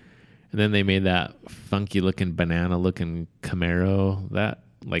 2, and then they made that funky-looking, banana-looking Camaro. That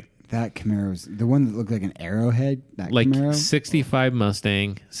Camaro's... The one that looked like an arrowhead? That Camaro? 65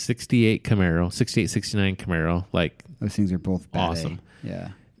 Mustang, 68 Camaro, 68, 69 Camaro. Like, Those things are both bad. Awesome.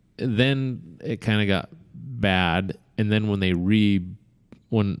 Yeah. then it kind of got bad, and then when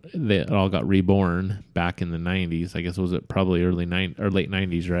it all got reborn back in the 90s, I guess was it probably late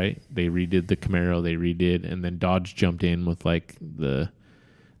 90s, right? They redid the Camaro, and then Dodge jumped in with like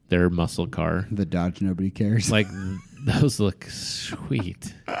their muscle car. The Dodge nobody cares. Like those look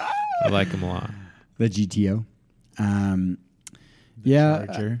sweet. I like them a lot. The GTO. Yeah,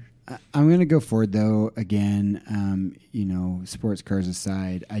 Charger. I'm going to go Ford, though. Again, sports cars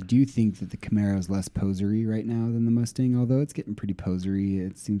aside, I do think that the Camaro is less posery right now than the Mustang, although it's getting pretty posery.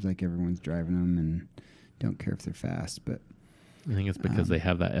 It seems like everyone's driving them and don't care if they're fast. But I think it's because they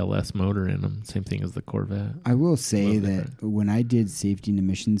have that LS motor in them. Same thing as the Corvette. I will say that when I did safety and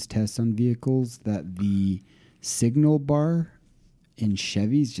emissions tests on vehicles, that the signal bar in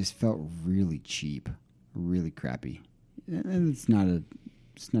Chevys just felt really cheap, really crappy. And it's not a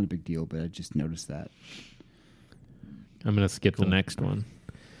big deal, but I just noticed that. I'm going to skip the next one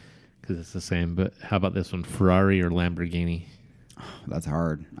because it's the same. But how about this one? Ferrari or Lamborghini? Oh, that's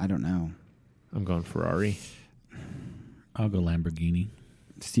hard. I don't know. I'm going Ferrari. I'll go Lamborghini.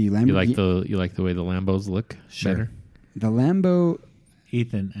 See, Lamborghini. You like the way the Lambos look better? The Lambo.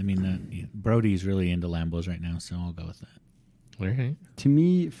 Brody's really into Lambos right now, so I'll go with that. All right. To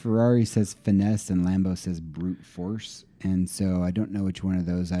me, Ferrari says finesse and Lambo says brute force. And so I don't know which one of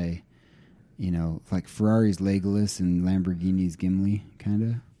those like Ferrari's Legolas and Lamborghini's Gimli,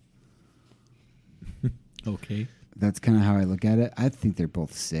 kind of. Okay. That's kind of how I look at it. I think they're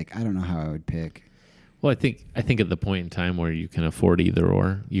both sick. I don't know how I would pick. Well, I think at the point in time where you can afford either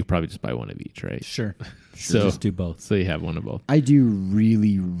or, you probably just buy one of each, right? Sure. So just do both. So you have one of both. I do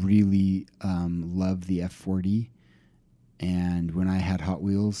really, really love the F40. And when I had Hot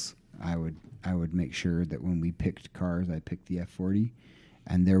Wheels, I would make sure that when we picked cars, I picked the F40.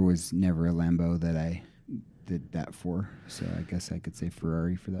 And there was never a Lambo that I did that for. So I guess I could say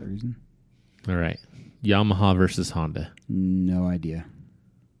Ferrari for that reason. All right. Yamaha versus Honda. No idea.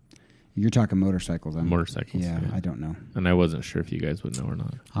 You're talking motorcycles. Motorcycles. Yeah, I don't know. And I wasn't sure if you guys would know or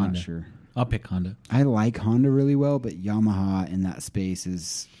not. Honda. Not sure. I'll pick Honda. I like Honda really well, but Yamaha in that space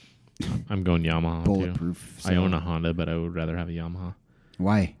is I'm going Yamaha bulletproof. Too. I own a Honda, but I would rather have a Yamaha.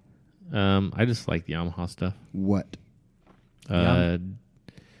 Why? I just like the Yamaha stuff. What? I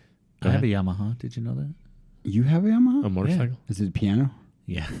have a Yamaha. Did you know that? You have a Yamaha? A motorcycle? Yeah. Is it a piano?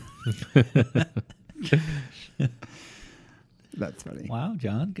 Yeah. That's funny. Wow,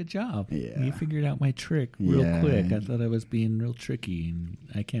 John, good job. Yeah. You figured out my trick real quick. I thought I was being real tricky, and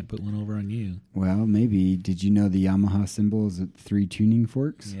I can't put one over on you. Well, maybe. Did you know the Yamaha symbol is 3 tuning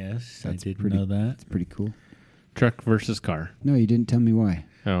forks? Yes, I did know that. It's pretty cool. Truck versus car. No, you didn't tell me why.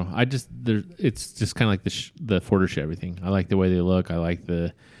 Oh, it's just kind of like the Forder everything. I like the way they look. I like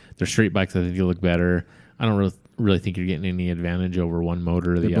their street bikes. I think they look better. I don't really think you're getting any advantage over one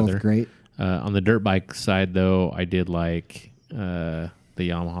motor or the other. They're both great. On the dirt bike side, though, I did like the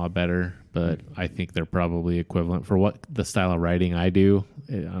Yamaha better, but I think they're probably equivalent for what the style of riding I do.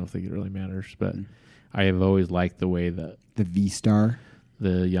 I don't think it really matters, but I have always liked the way that the V-Star,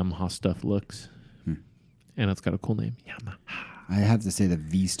 the Yamaha stuff looks, and it's got a cool name, Yamaha. I have to say the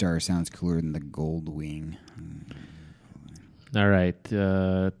V-Star sounds cooler than the Gold Wing. All right,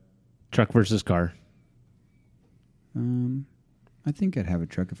 truck versus car. I think I'd have a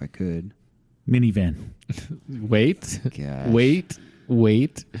truck if I could. Minivan. Wait. Gosh.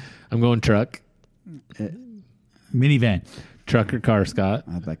 Wait. I'm going truck. Minivan. Truck or car, Scott?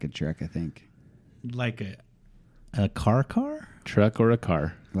 I'd like a truck, I think. Like a car? Truck or a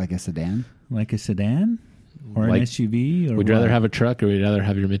car? Like a sedan? Like a sedan? Or like, an SUV? Or would you rather have a truck or would you rather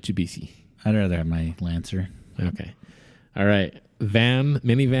have your Mitsubishi? I'd rather have my Lancer. Okay. All right.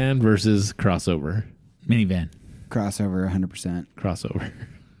 Minivan versus crossover. Minivan. Crossover, 100%. Crossover.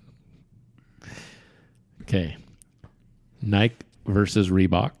 Okay. Nike versus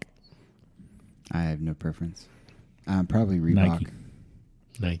Reebok. I have no preference. Probably Reebok.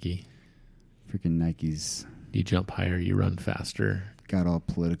 Nike. Freaking Nike's. You jump higher, you run faster. Got all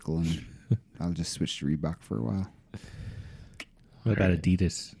political, and I'll just switch to Reebok for a while. What about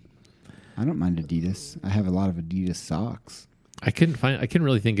Adidas? I don't mind Adidas. I have a lot of Adidas socks. I couldn't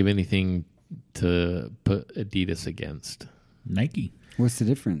really think of anything to put Adidas against. Nike. What's the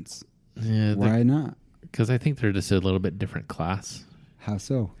difference? Yeah, why not? Because I think they're just a little bit different class. How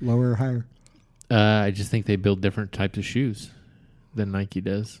so? Lower or higher? I just think they build different types of shoes than Nike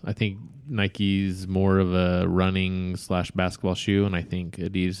does. I think Nike's more of a running / basketball shoe, and I think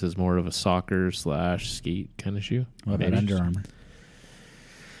Adidas is more of a soccer / skate kind of shoe. What about Under Armour?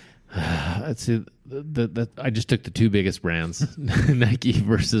 Let's see. I just took the two biggest brands, Nike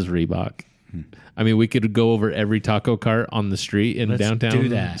versus Reebok. I mean, we could go over every taco cart on the street in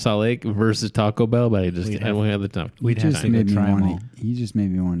downtown Salt Lake versus Taco Bell, but I don't have the time. You just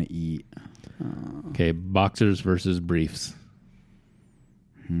made me want to eat. Okay, boxers versus briefs.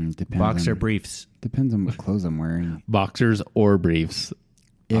 Boxer briefs. Depends on what clothes I'm wearing. Boxers or briefs.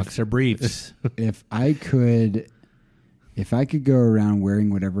 Boxer briefs. If I could go around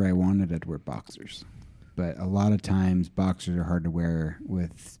wearing whatever I wanted, I'd wear boxers. but a lot of times boxers are hard to wear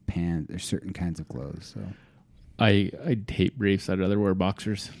with pants. There's certain kinds of clothes. So I hate briefs. I'd rather wear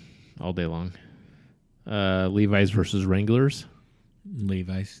boxers all day long. Levi's versus Wranglers.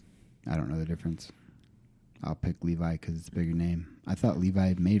 Levi's. I don't know the difference. I'll pick Levi because it's a bigger name. I thought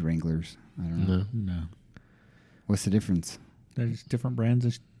Levi made Wranglers. I don't know. No. What's the difference? There's different brands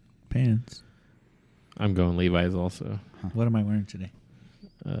of pants. I'm going Levi's also. What am I wearing today?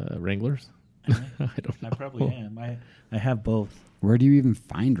 Wranglers? I don't know. I probably am. I have both. Where do you even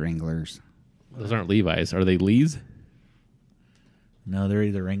find Wranglers? Those aren't Levi's. Are they Lee's? No, they're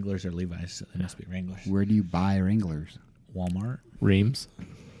either Wranglers or Levi's. So they must be Wranglers. Where do you buy Wranglers? Walmart. Reams.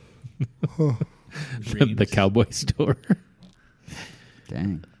 Reams. The cowboy store.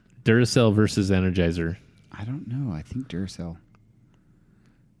 Dang. Duracell versus Energizer. I don't know. I think Duracell.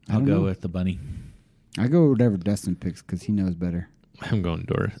 I I'll don't go know. with the bunny. I go with whatever Dustin picks because he knows better. I'm going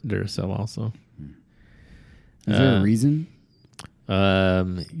Duracell also. Is there a reason?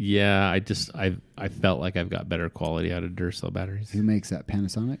 Yeah, I felt like I've got better quality out of Duracell batteries. Who makes that?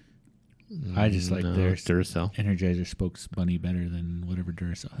 Panasonic? I just like No, their it's Duracell. Energizer spokes bunny better than whatever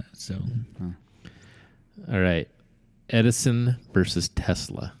Duracell has. So All right. Edison versus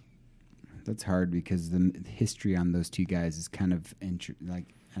Tesla. That's hard because the history on those two guys is kind of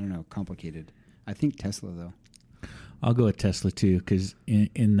complicated. I think Tesla though. I'll go with Tesla too, because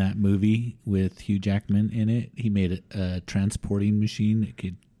in that movie with Hugh Jackman in it, he made a transporting machine that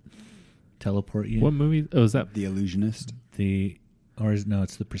could teleport you. What movie? Oh, is that? The Illusionist. It's The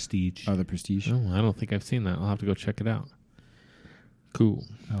Prestige. Oh, The Prestige. Oh, I don't think I've seen that. I'll have to go check it out. Cool.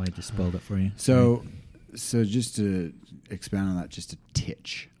 Oh, I just spelled it for you. So just to expound on that, just a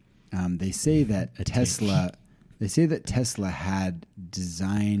titch. They say that Tesla had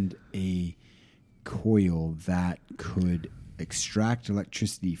designed a coil that could extract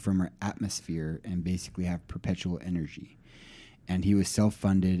electricity from our atmosphere and basically have perpetual energy. And he was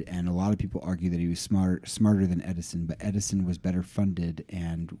self-funded, and a lot of people argue that he was smarter than Edison, but Edison was better funded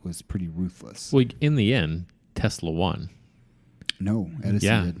and was pretty ruthless. Well, in the end, Tesla won. No,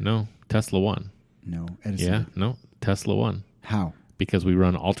 Edison did. No, Tesla won. No, Edison did. No, Tesla won. How? Because we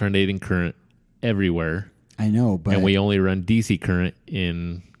run alternating current everywhere. I know, but and we only run DC current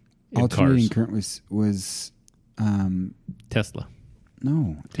in alternating cars. current was Tesla.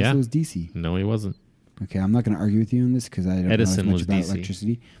 no, Tesla was DC. No, he wasn't. Okay, I'm not going to argue with you on this because I don't Edison know was as much about DC.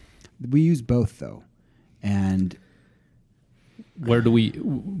 electricity. We use both though, and Where do we?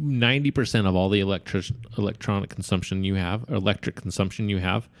 90% of all the electric consumption you have,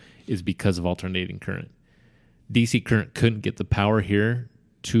 is because of alternating current. DC current couldn't get the power here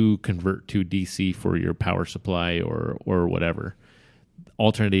to convert to DC for your power supply or whatever.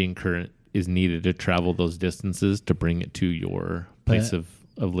 Alternating current is needed to travel those distances to bring it to your place of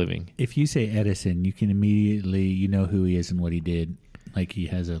living. If you say Edison, you can immediately know who he is and what he did. Like he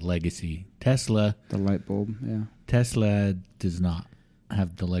has a legacy. Tesla, the light bulb, yeah. Tesla does not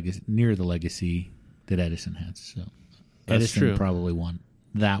have the legacy that Edison has. So That's Edison true. probably won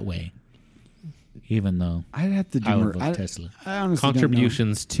that way. Even though I'd have to do I more. would vote Tesla. I honestly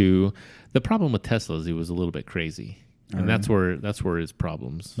Contributions to the problem with Tesla is he was a little bit crazy, and Alright. that's where his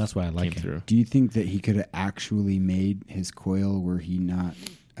problems. That's why I like came him. through. Do you think that he could have actually made his coil were he not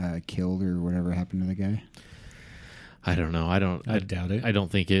killed or whatever happened to the guy? I don't know. I doubt it. I don't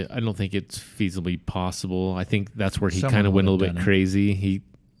think it's feasibly possible. I think that's where he Someone kind of went a would little have bit done it. crazy. He,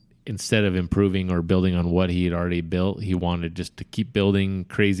 instead of improving or building on what he had already built, he wanted just to keep building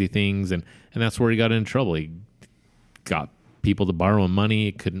crazy things, and that's where he got in trouble. He got people to borrow him money.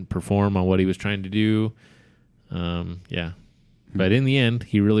 He couldn't perform on what he was trying to do. But in the end,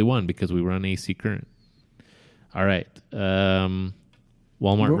 he really won because we run AC current. All right.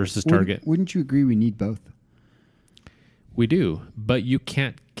 Walmart versus Target. Wouldn't you agree we need both? We do, but you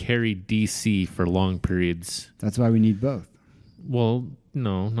can't carry DC for long periods. That's why we need both. Well,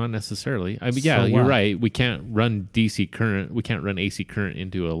 no, not necessarily. I mean, So you're what? right. We can't run DC current. We can't run AC current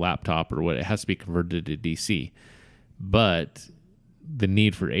into a laptop or what. It has to be converted to DC. But the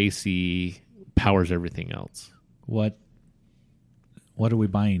need for AC powers everything else. What are we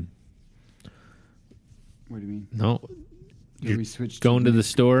buying? What do you mean? No, Did You're we switch going to the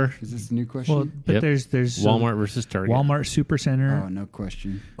store. Is this a new question? Well, but Yep. there's Walmart versus Target. Walmart Supercenter Oh, no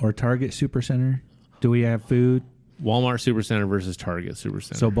question. or Target Supercenter. Do we have food? Walmart Supercenter versus Target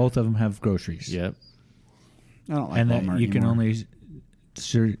Supercenter. So both of them have groceries. Yep. I don't like And that Walmart you can anymore. only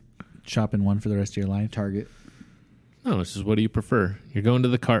shop in one for the rest of your life. Target. No, it's just what do you prefer? You're going to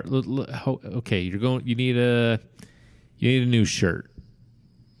the cart. Okay, you're going. You need a new shirt.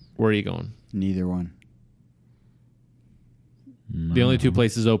 Where are you going? Neither one. The only two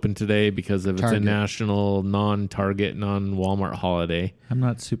places open today because of it's a Target. national non-Target, non-Walmart holiday. I'm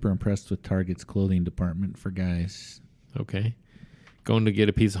not super impressed with Target's clothing department for guys. Okay. Going to get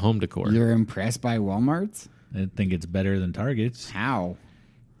a piece of home decor. You're impressed by Walmart's? I think it's better than Target's. How?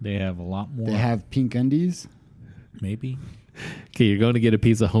 They have a lot more. They have pink undies? Maybe. Okay, you're going to get a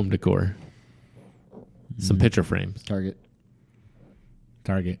piece of home decor. Some picture frames. Target.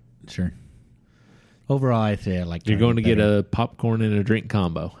 Target, sure. Overall, I say I like Target. You're going to get better. a popcorn and a drink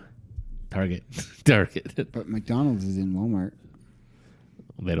combo. Target. Target. But McDonald's is in Walmart.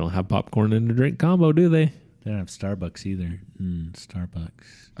 They don't have popcorn and a drink combo, do they? They don't have Starbucks either.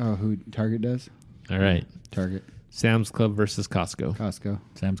 Starbucks. Oh, who Target does? All right. Target. Sam's Club versus Costco. Costco.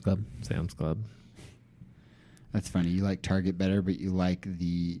 Sam's Club. Sam's Club. That's funny. You like Target better, but you like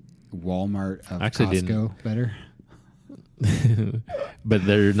the Walmart of Actually Costco better? But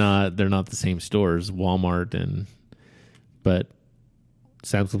they're not the same stores. Walmart but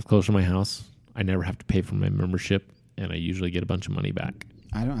Sam's Club's close to my house. I never have to pay for my membership, and I usually get a bunch of money back.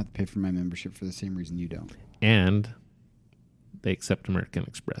 I don't have to pay for my membership for the same reason you don't. And they accept American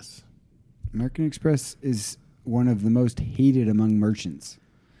Express. American Express is one of the most hated among merchants.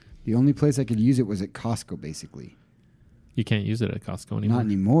 The only place I could use it was at Costco, basically. You can't use it at Costco anymore. Not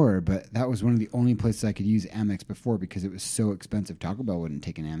anymore, but that was one of the only places I could use Amex before because it was so expensive. Taco Bell wouldn't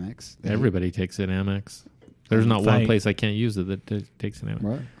take an Amex. Everybody takes an Amex. There's not one place I can't use it that takes an Amex.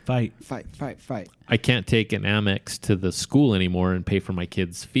 What? Fight. I can't take an Amex to the school anymore and pay for my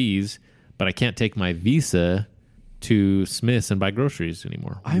kids' fees, but I can't take my Visa to Smith's and buy groceries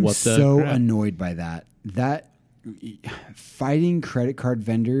anymore. I'm so annoyed by that. Fighting credit card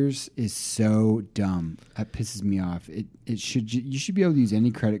vendors is so dumb. That pisses me off. You should be able to use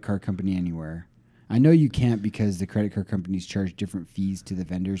any credit card company anywhere. I know you can't because the credit card companies charge different fees to the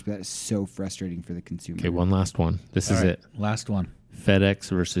vendors, but that is so frustrating for the consumer. Okay, one last one. This is it. Last one. FedEx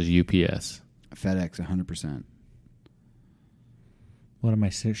versus UPS. FedEx, 100%. What am I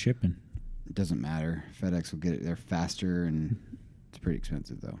shipping? It doesn't matter. FedEx will get it there faster, and it's pretty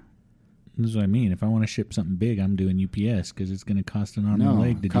expensive, though. This is what I mean. If I want to ship something big, I'm doing UPS because it's going to cost an arm and a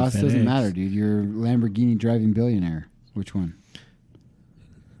leg to do FedEx. Cost doesn't matter, dude. You're a Lamborghini driving billionaire. Which one?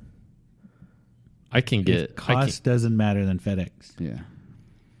 Cost doesn't matter than FedEx. Yeah.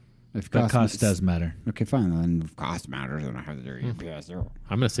 But cost does matter. Okay, fine. Then if cost matters, then I have to do UPS.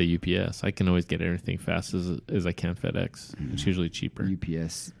 I'm going to say UPS. I can always get everything fast as I can FedEx. It's usually cheaper.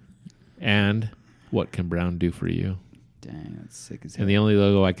 UPS. And what can Brown do for you? Dang, that's sick as hell. And the only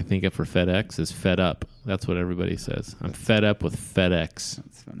logo I can think of for FedEx is Fed Up. That's what everybody says. I'm fed up with FedEx.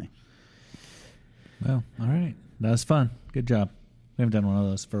 That's funny. Well, all right. That was fun. Good job. We haven't done one of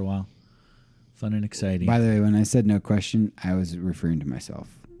those for a while. Fun and exciting. By the way, when I said no question, I was referring to myself.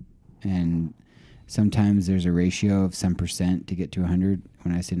 And sometimes there's a ratio of some percent to get to 100.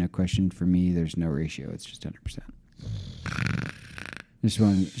 When I say no question, for me, there's no ratio. It's just 100%. Just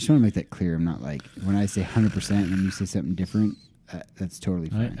want to make that clear. I'm not like, when I say 100% and then you say something different, that's totally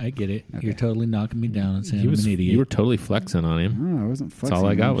fine. I get it. Okay. You're totally knocking me down and saying I'm an idiot. You were totally flexing on him. No, I wasn't flexing. That's all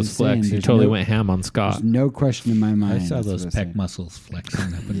I got was flex. You totally went ham on Scott. There's no question in my mind. I saw those That's what pec muscles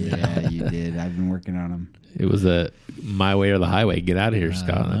flexing up and down. Yeah, you did. I've been working on them. It was a my way or the highway. Get out of here,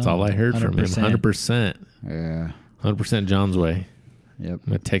 Scott. That's all I heard from him. 100%. Yeah. 100% John's way. Yep. I'm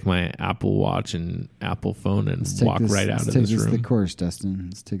going to take my Apple Watch and Apple phone and walk right out of this room. Let's take this the course, Dustin.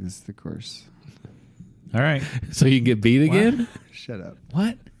 Let's take this the course. All right. So you can get beat again? Shut up.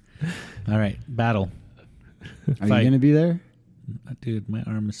 What? All right. Battle. Are you going to be there? Dude, my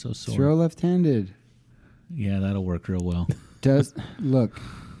arm is so sore. Throw left-handed. Yeah, that'll work real well. Look,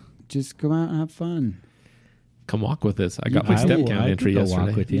 just go out and have fun. Come walk with us. I got my step count entry yesterday.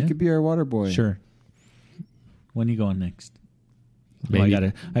 Walk with you. You could be our water boy. Sure. When are you going next? Maybe,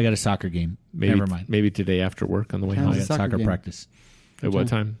 I got a soccer game. Never mind. Maybe today after work on the way home. I got soccer practice. At what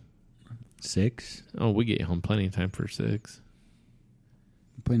time? 6. Oh, we get you home plenty of time for 6.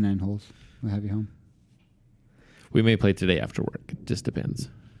 Play 9 holes. We'll have you home. We may play today after work. It just depends.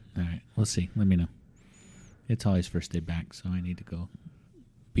 All right. We'll see. Let me know. It's Holly's first day back, so I need to go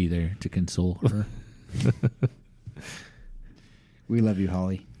be there to console her. We love you,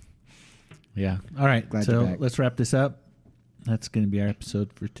 Holly. Yeah. All right. Glad so you're back. let's wrap this up. That's going to be our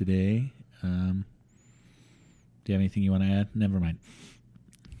episode for today. Do you have anything you want to add? Never mind.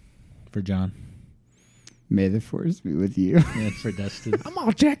 For John. May the force be with you. And for Dustin. I'm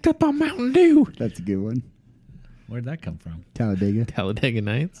all jacked up on Mountain Dew. That's a good one. Where'd that come from? Talladega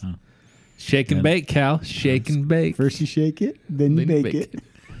Nights. Oh. Shake and bake, Cal. Shake and bake. First you shake it, then you bake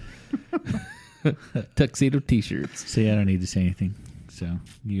it. Tuxedo T-shirts. See, I don't need to say anything. So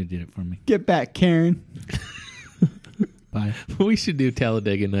you did it for me. Get back, Karen. Bye. We should do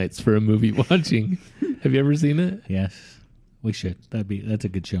Talladega Nights for a movie watching. Have you ever seen it? Yes, we should. That's a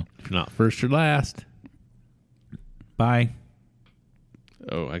good show. If not first or last. Bye.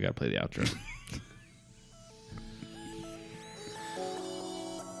 Oh, I gotta play the outro.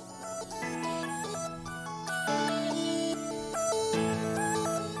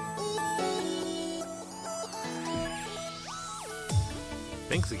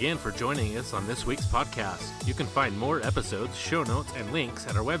 Thanks again for joining us on this week's podcast. You can find more episodes, show notes, and links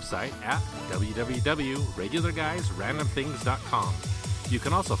at our website at www.regularguysrandomthings.com. You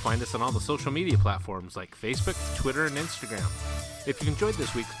can also find us on all the social media platforms like Facebook, Twitter, and Instagram. If you enjoyed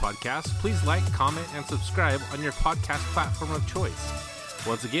this week's podcast, please like, comment, and subscribe on your podcast platform of choice.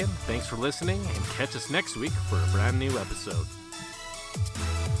 Once again, thanks for listening, and catch us next week for a brand new episode.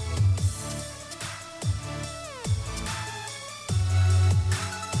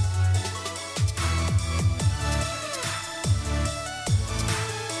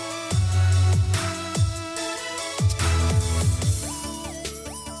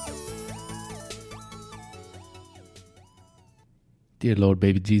 Dear Lord,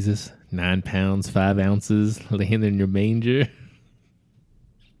 baby Jesus, 9 pounds, 5 ounces, laying in your manger.